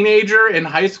teenager in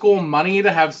high school money to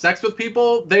have sex with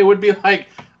people? They would be like,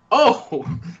 oh,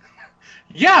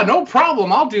 yeah, no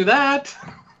problem, I'll do that.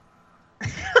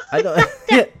 I don't.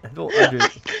 I don't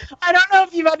understand. I don't know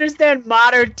if you understand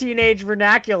modern teenage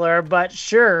vernacular, but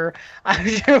sure. I'm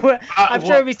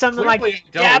sure it'd be something like, clearly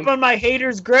I "Dap don't. on my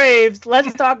haters' graves.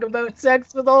 Let's talk about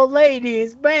sex with old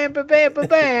ladies." Bam, bam, bam, bam, Getting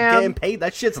bam. paid,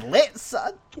 that shit's lit,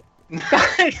 son.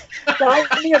 Call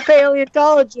me a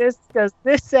paleontologist because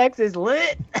this sex is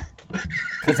lit.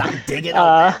 Because I'm digging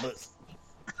Uh, up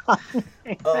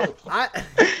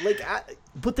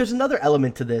but there's another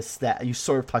element to this that you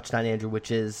sort of touched on, Andrew,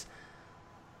 which is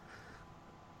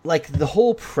like the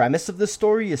whole premise of the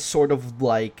story is sort of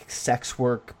like sex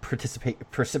work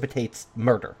precipitates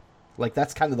murder. Like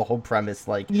that's kind of the whole premise.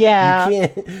 Like Yeah.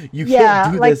 you Yeah,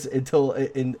 can't do like- this until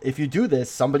if you do this,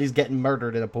 somebody's getting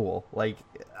murdered in a pool. Like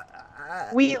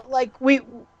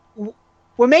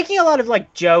we're making a lot of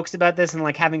like jokes about this and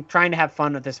like trying to have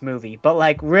fun with this movie, but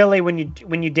like really when you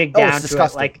dig down it's to it,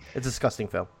 disgusting. like It's a disgusting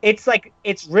film. it's like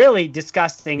it's really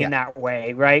disgusting in Yeah. that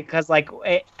way, right? Because like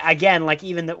again, like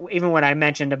even when I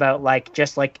mentioned about like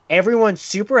just like everyone's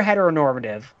super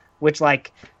heteronormative, which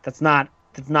like that's not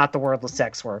the wordless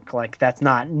sex work. Like that's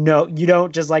not you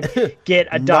don't just like get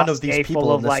a None of dossier these people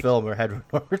full in of this like film are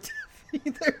heteronormative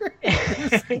either.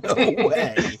 There's no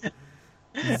way.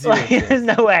 Zero like, there's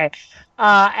no way.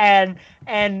 And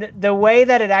the way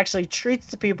that it actually treats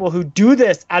the people who do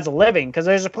this as a living, because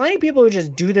there's plenty of people who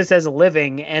just do this as a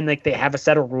living and like they have a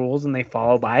set of rules and they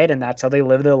follow by it and that's how they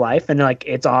live their life and like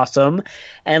it's awesome.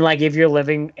 And like if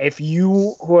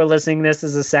you who are listening to this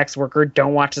as a sex worker,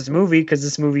 don't watch this movie because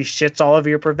this movie shits all over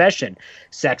your profession.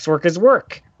 Sex work is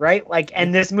work, right? Like,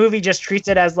 and this movie just treats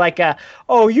it as like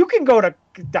you can go to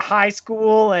high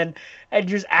school and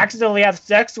just accidentally have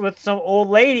sex with some old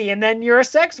lady and then you're a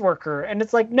sex worker. And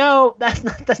it's like, no,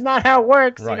 that's not how it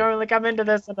works. Right. You know, like I'm into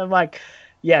this and I'm like,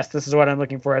 yes, this is what I'm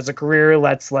looking for as a career.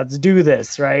 Let's do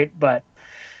this, right? But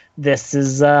this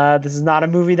is not a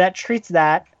movie that treats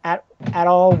that at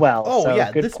all well. Oh so,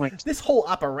 yeah, good point. this whole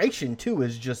operation too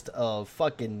is just a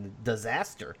fucking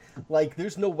disaster. Like,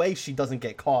 there's no way she doesn't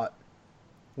get caught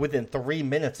within 3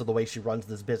 minutes of the way she runs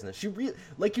this business. She really,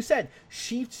 like you said,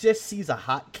 she just sees a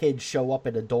hot kid show up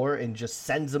at a door and just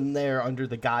sends him there under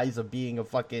the guise of being a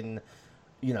fucking,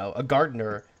 a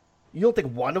gardener. You don't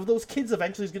think one of those kids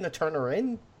eventually is going to turn her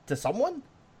in to someone?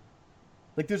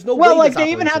 Like, there's no way like this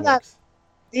they even have works.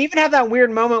 they even have that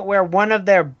weird moment where one of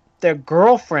their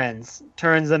girlfriends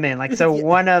turns them in. Like, so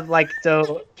one of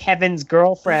so Kevin's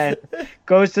girlfriend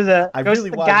goes to the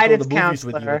guidance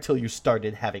counselor with you until you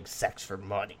started having sex for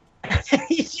money.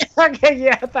 Okay,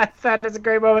 yeah, that is a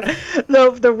great moment.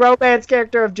 The romance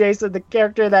character of Jason, the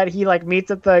character that he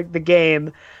meets at the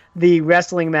game, the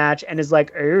wrestling match, and is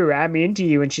like, "Oh, I'm into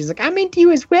you," and she's like, "I'm into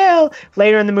you as well."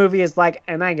 Later in the movie, is like,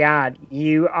 "Oh my god,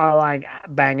 you are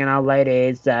banging old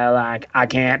ladies, so I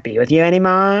can't be with you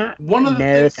anymore." One of the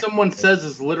things someone says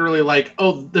is literally like,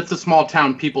 "Oh, that's a small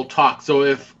town. People talk." So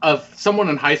if someone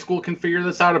in high school can figure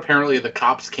this out, apparently the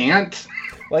cops can't.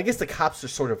 Well, I guess the cops are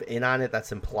sort of in on it.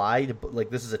 That's implied. But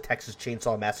this is a Texas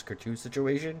Chainsaw Massacre 2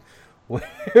 situation.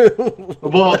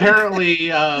 Well, apparently,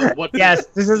 yes,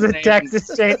 this is a Texas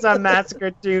Chainsaw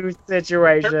Massacre 2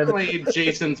 situation. Apparently,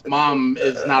 Jason's mom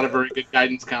is not a very good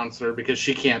guidance counselor because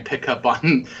she can't pick up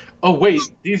on. Oh wait,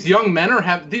 these young men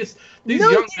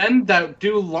young men that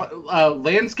do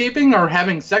landscaping are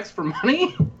having sex for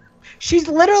money. She's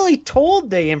literally told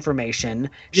the information.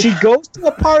 She goes to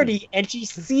a party and she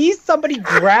sees somebody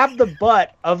grab the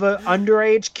butt of an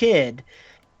underage kid.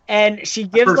 And she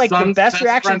gives the best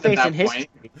reaction face in history.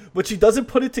 But she doesn't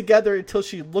put it together until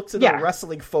she looks at a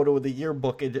wrestling photo in the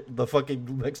yearbook and the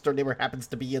fucking next door neighbor happens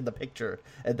to be in the picture.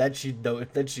 And then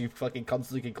she fucking comes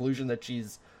to the conclusion that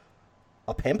she's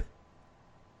a pimp.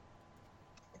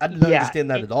 I didn't understand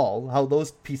that at all, how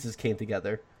those pieces came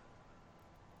together.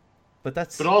 But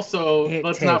also,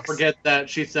 let's not forget that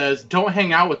she says, "Don't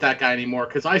hang out with that guy anymore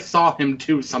because I saw him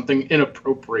do something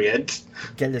inappropriate."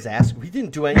 Get his ass. We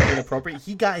didn't do anything inappropriate.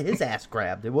 He got his ass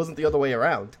grabbed. It wasn't the other way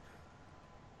around,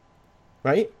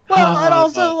 right? Well, and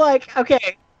also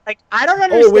okay, I don't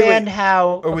understand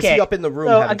how. Or was he up in the room?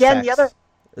 So having again, sex? the other.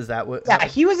 Is that what? Yeah,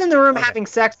 he was in the room having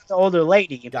sex with the older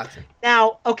lady. Gotcha.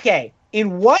 Now, okay,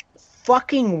 in what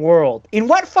fucking world, in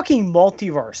what fucking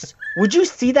multiverse would you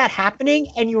see that happening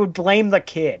and you would blame the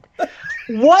kid?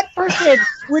 What person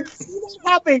would see that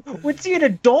happening, would see an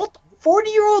adult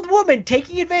 40-year-old woman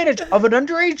taking advantage of an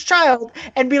underage child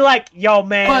and be like, "Yo,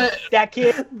 man, that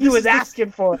kid, he was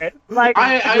asking for it." Like,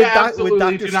 when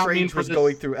Doctor Strange was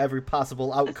going through every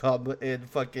possible outcome in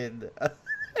fucking...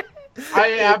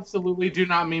 I absolutely do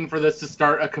not mean for this to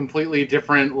start a completely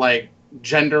different,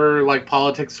 gender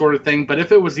politics sort of thing, but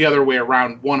if it was the other way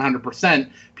around, 100%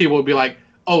 people would be like,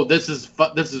 "Oh, this is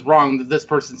wrong, that this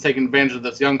person's taking advantage of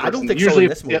this young person." I don't think usually so in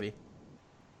this movie.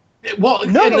 Well,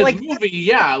 no, in this movie,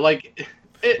 yeah,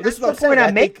 this is what I'm saying.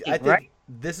 I think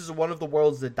this is one of the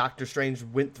worlds that Doctor Strange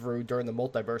went through during the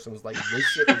multiverse and was like, "This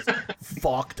shit is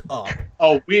fucked up."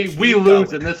 Oh, we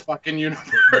lose in this fucking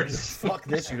universe. Fuck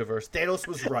this universe. Thanos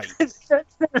was right.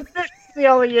 It's the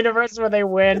only universe where they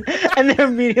win, and they're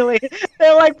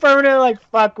permanently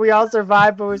 "Fuck, we all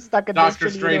survived, but we're stuck in Doctor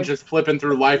Strange is flipping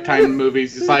through Lifetime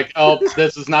movies. He's like, "Oh,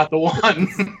 this is not the one."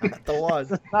 Not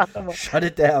the one. Shut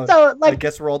it down. So, I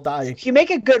guess we're all dying. You make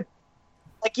a good,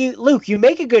 Luke. You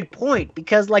make a good point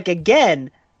because, again,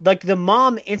 the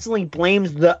mom instantly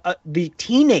blames the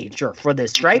teenager for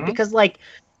this, right? Mm-hmm. Because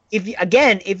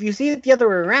if you see it the other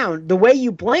way around, the way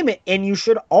you blame it, and you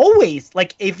should always,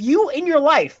 if you in your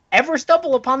life ever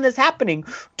stumble upon this happening,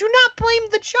 do not blame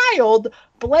the child,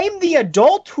 blame the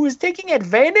adult who is taking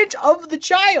advantage of the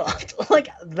child.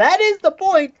 That is the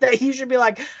point that you should be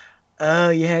like,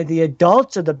 "Oh yeah, the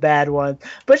adults are the bad ones."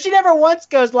 But she never once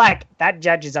goes "That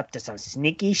judge is up to some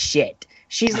sneaky shit."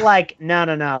 She's like,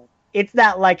 no. It's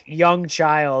that young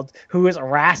child who is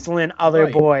wrestling other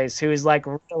boys, who is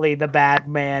really the bad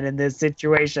man in this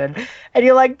situation. And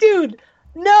you're like, dude,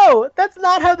 no, that's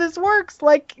not how this works.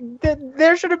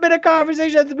 There should have been a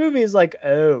conversation at the movie. It's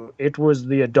 "Oh, it was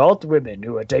the adult women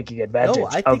who are taking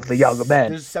advantage of the young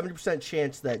men." There's a 70%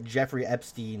 chance that Jeffrey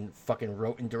Epstein fucking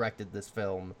wrote and directed this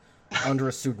film under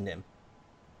a pseudonym.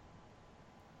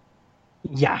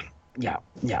 Yeah.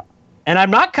 And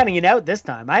I'm not cutting it out this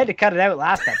time. I had to cut it out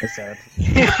last episode.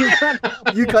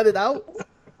 You cut it out?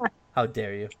 How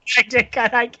dare you? I did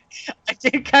cut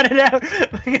it out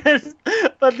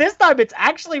but this time it's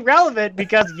actually relevant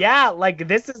because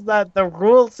this is the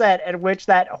rule set at which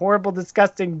that horrible,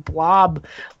 disgusting blob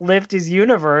lived his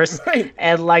universe, right.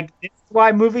 And this is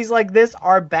why movies like this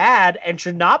are bad and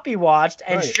should not be watched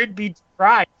and should be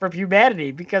decried from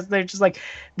humanity because they're just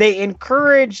they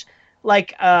encourage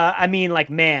I mean, like,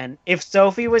 man, if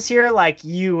Sophie was here, like,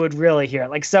 you would really hear it.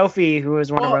 Like, Sophie, who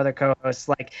is one of our other co-hosts,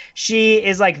 like, she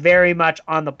is, like, very much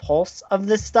on the pulse of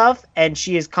this stuff, and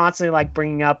she is constantly, like,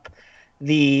 bringing up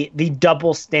the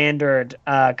double standard,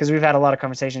 because we've had a lot of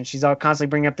conversations. She's all constantly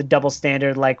bringing up the double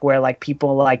standard, like, where, like,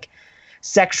 people, like,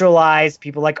 sexualize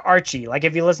people like Archie. Like,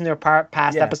 if you listen to her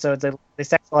past episodes, they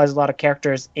sexualize a lot of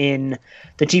characters in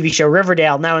the TV show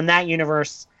Riverdale. Now, in that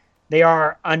universe, they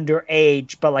are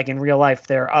underage, but like in real life,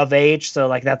 they're of age. So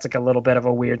like that's like a little bit of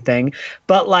a weird thing.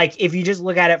 But like if you just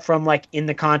look at it from like in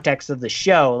the context of the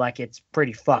show, like it's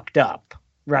pretty fucked up,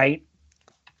 right?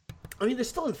 I mean, they're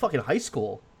still in fucking high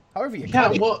school. However you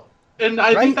count it. Well, and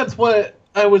I think that's what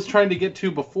I was trying to get to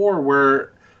before,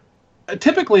 where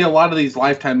typically a lot of these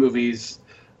Lifetime movies,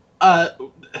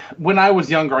 when I was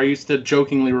younger, I used to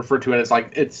jokingly refer to it as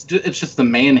like it's just the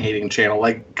man-hating channel.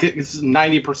 Like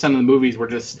 90% of the movies were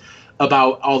just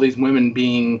about all these women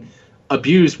being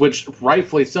abused, which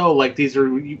rightfully so. Like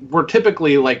were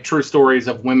typically like true stories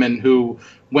of women who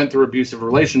went through abusive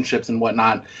relationships and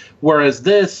whatnot. Whereas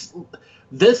this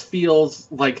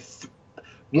feels like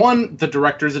one, the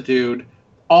director's a dude.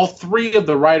 All three of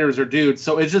the writers are dudes,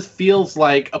 so it just feels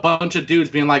like a bunch of dudes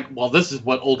being like, well, this is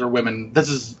older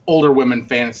women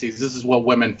fantasies. This is what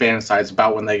women fantasize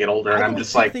about when they get older. And I'm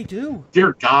just like, they do.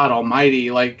 Dear God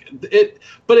Almighty, like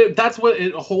that's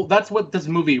what this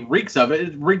movie reeks of.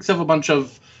 It reeks of a bunch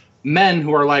of men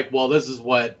who are like, well, this is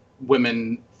what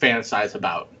women fantasize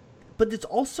about. But it's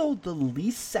also the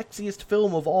least sexiest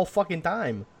film of all fucking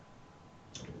time.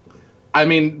 I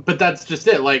mean, but that's just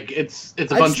it. Like it's a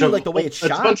bunch of like the way it's shot.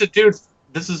 It's a bunch of dudes.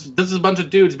 This is a bunch of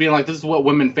dudes being like, this is what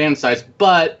women fantasize.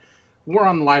 But we're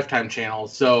on the Lifetime channel,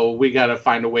 so we got to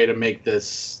find a way to make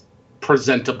this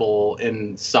presentable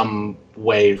in some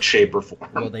way, shape, or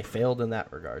form. Well, they failed in that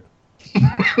regard.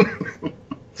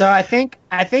 So I think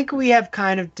we have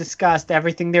kind of discussed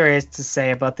everything there is to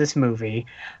say about this movie.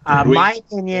 My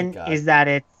opinion is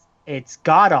that it's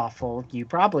god awful.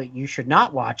 You should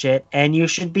not watch it, and you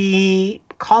should be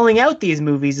calling out these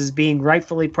movies as being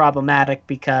rightfully problematic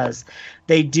because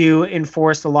they do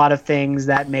enforce a lot of things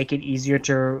that make it easier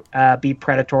to be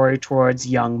predatory towards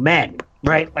young men,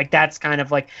 right? Like that's kind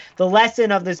of like the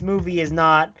lesson of this movie is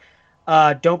not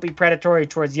don't be predatory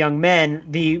towards young men.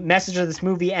 The message of this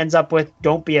movie ends up with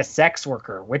don't be a sex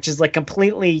worker, which is like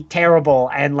completely terrible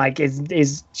and like is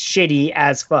shitty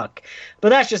as fuck. But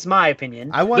that's just my opinion.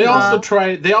 They also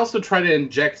try to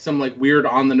inject some like weird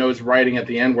on the nose writing at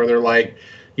the end where they're like,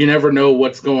 you never know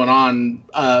what's going on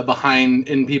behind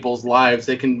in people's lives.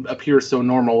 They can appear so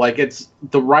normal. Like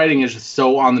the writing is just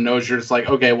so on the nose. You're just like,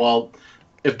 okay, well,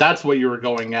 if that's what you were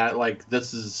going at, like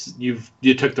this is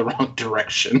you took the wrong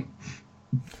direction.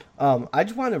 I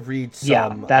just want to read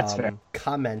some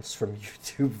comments from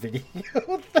YouTube video.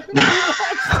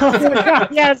 Oh my God,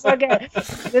 yes, okay.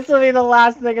 This will be the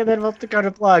last thing, and then we'll go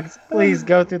to plugs. Please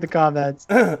go through the comments.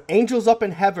 Angels Up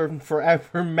in Heaven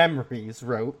Forever Memories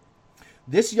wrote,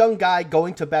 this young guy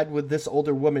going to bed with this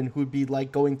older woman who'd be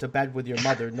like going to bed with your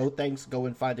mother. No thanks, go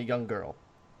and find a young girl.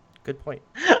 Good point.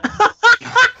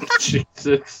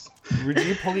 Jesus.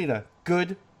 Regina Polina,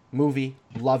 good movie,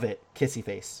 love it, kissy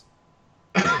face.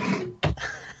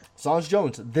 Songe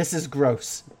Jones, this is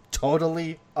gross.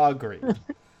 Totally agree.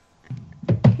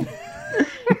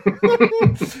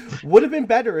 Would have been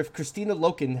better if Christina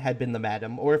Loken had been the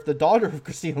madam, or if the daughter of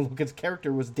Christina Loken's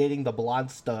character was dating the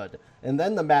blonde stud, and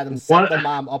then the madam set the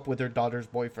mom up with her daughter's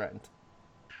boyfriend.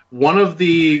 One of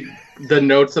the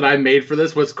notes that I made for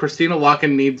this was Christina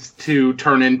Loken needs to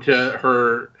turn into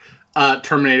her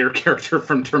Terminator character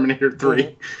from Terminator 3.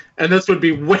 Mm-hmm. And this would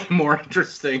be way more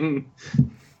interesting.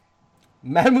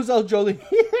 Mademoiselle Jolie,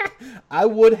 I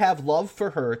would have loved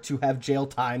for her to have jail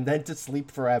time, then to sleep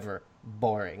forever.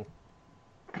 Boring.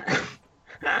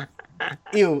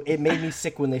 Ew, it made me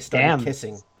sick when they started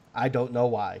kissing. I don't know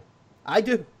why. I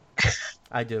do,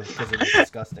 because it was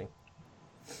disgusting.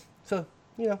 So,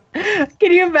 you know.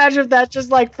 Can you imagine if that's just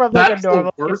like from like a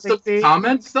normal the worst of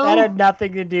comments, though? That had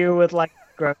nothing to do with like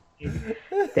gross.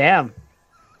 Damn.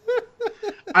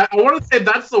 I want to say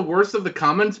that's the worst of the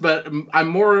comments, but I'm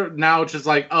more now just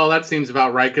like, oh, that seems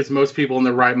about right, because most people in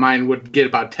their right mind would get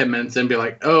about 10 minutes and be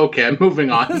like, oh, okay, I'm moving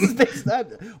on.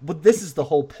 But this is the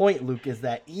whole point, Luke, is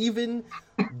that even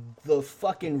the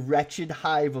fucking wretched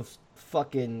hive of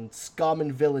fucking scum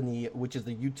and villainy, which is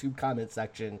the YouTube comment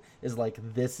section, is like,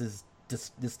 this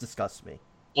disgusts me.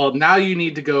 Well, now you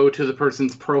need to go to the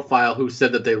person's profile who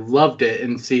said that they loved it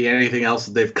and see anything else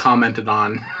that they've commented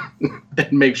on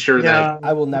and make sure that...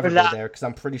 I will never go there because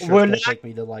I'm pretty sure it's going to take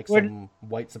me to like some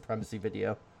white supremacy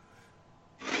video.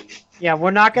 Yeah,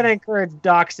 we're not going to encourage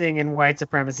doxing and white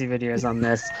supremacy videos on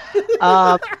this.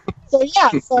 So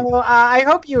I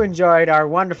hope you enjoyed our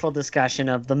wonderful discussion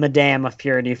of the Madame of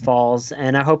Purity Falls,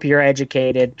 and I hope you're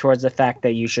educated towards the fact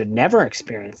that you should never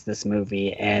experience this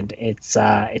movie, and it's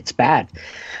bad.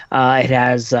 It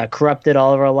has corrupted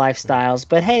all of our lifestyles,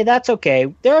 but hey, that's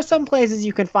okay. There are some places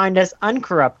you can find us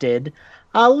uncorrupted.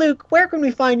 Luke, where can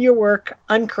we find your work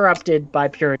uncorrupted by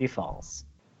Purity Falls?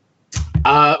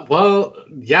 Well,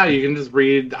 yeah, you can just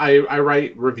read. I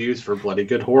write reviews for Bloody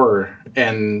Good Horror,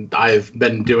 and I've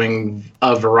been doing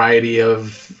a variety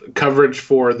of coverage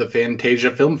for the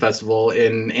Fantasia Film Festival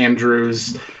in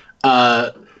Andrew's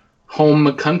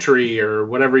home country, or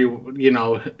whatever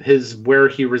his where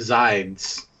he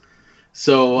resides.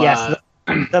 So yes,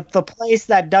 the place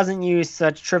that doesn't use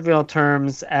such trivial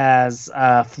terms as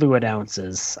fluid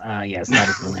ounces. Yes, that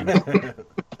is the name.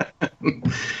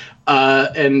 I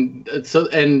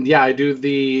do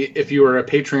if you are a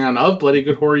Patreon of Bloody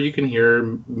Good Horror, you can hear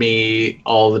me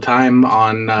all the time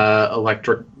on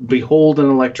Behold an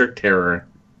Electric Terror.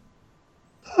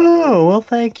 Oh, well,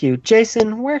 thank you.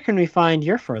 Jason, where can we find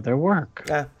your further work?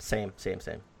 Same. Same.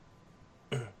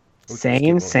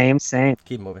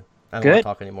 Keep moving. I don't Good. want to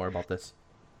talk anymore about this.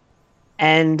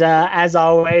 And as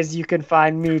always, you can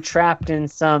find me trapped in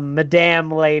some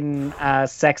madame-laden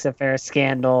sex affair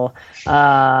scandal.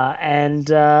 And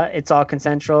it's all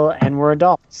consensual, and we're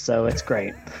adults, so it's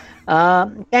great.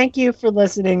 Thank you for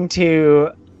listening to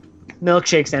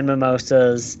Milkshakes and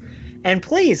Mimosas. And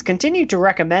please continue to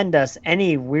recommend us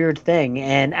any weird thing.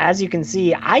 And as you can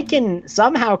see, I can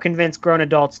somehow convince grown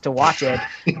adults to watch it.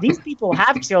 These people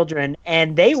have children,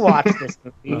 and they watch this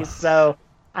movie. So,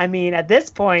 I mean, at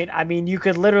this point, you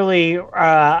could literally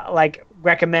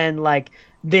recommend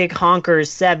Big Honkers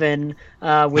 7,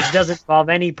 which doesn't involve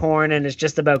any porn and is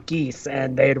just about geese,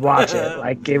 and they'd watch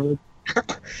it. It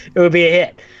would be a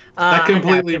hit. That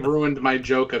completely ruined my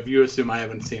joke of you assume I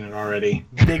haven't seen it already.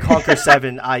 Big Honker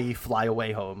 7, i.e. Fly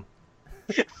Away Home.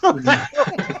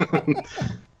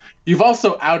 You've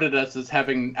also outed us as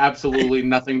having absolutely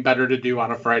nothing better to do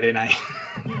on a Friday night.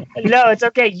 No, it's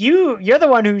okay. You're the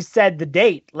one who said the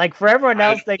date. For everyone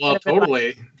else, they could have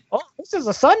totally. been oh, this is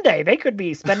a Sunday. They could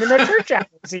be spending their church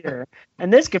hours here,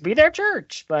 and this could be their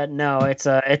church. But no, it's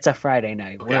a Friday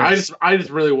night. Yeah, I just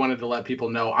really wanted to let people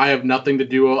know I have nothing to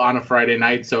do on a Friday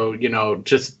night. So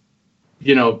just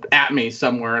at me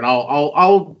somewhere, and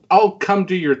I'll come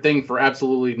do your thing for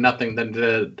absolutely nothing than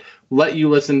to let you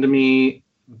listen to me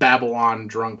babble on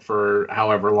drunk for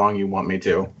however long you want me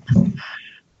to.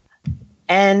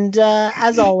 And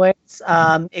as always,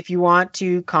 if you want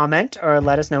to comment or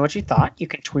let us know what you thought, you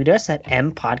can tweet us at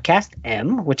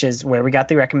mpodcastm, which is where we got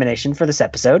the recommendation for this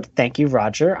episode. Thank you,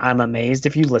 Roger. I'm amazed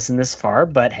if you listen this far,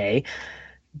 but hey,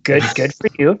 good for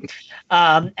you.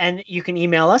 And you can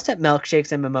email us at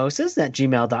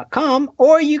milkshakesandmimosas@gmail.com,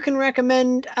 or you can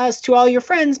recommend us to all your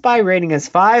friends by rating us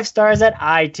 5 stars at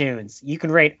iTunes. You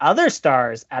can rate other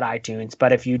stars at iTunes,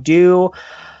 but if you do,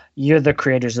 you're the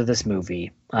creators of this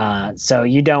movie. So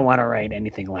you don't want to rate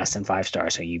anything less than 5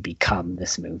 stars, so you become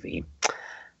this movie.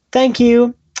 Thank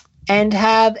you, and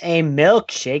have a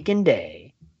milkshaken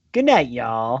day. Good night,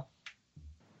 y'all.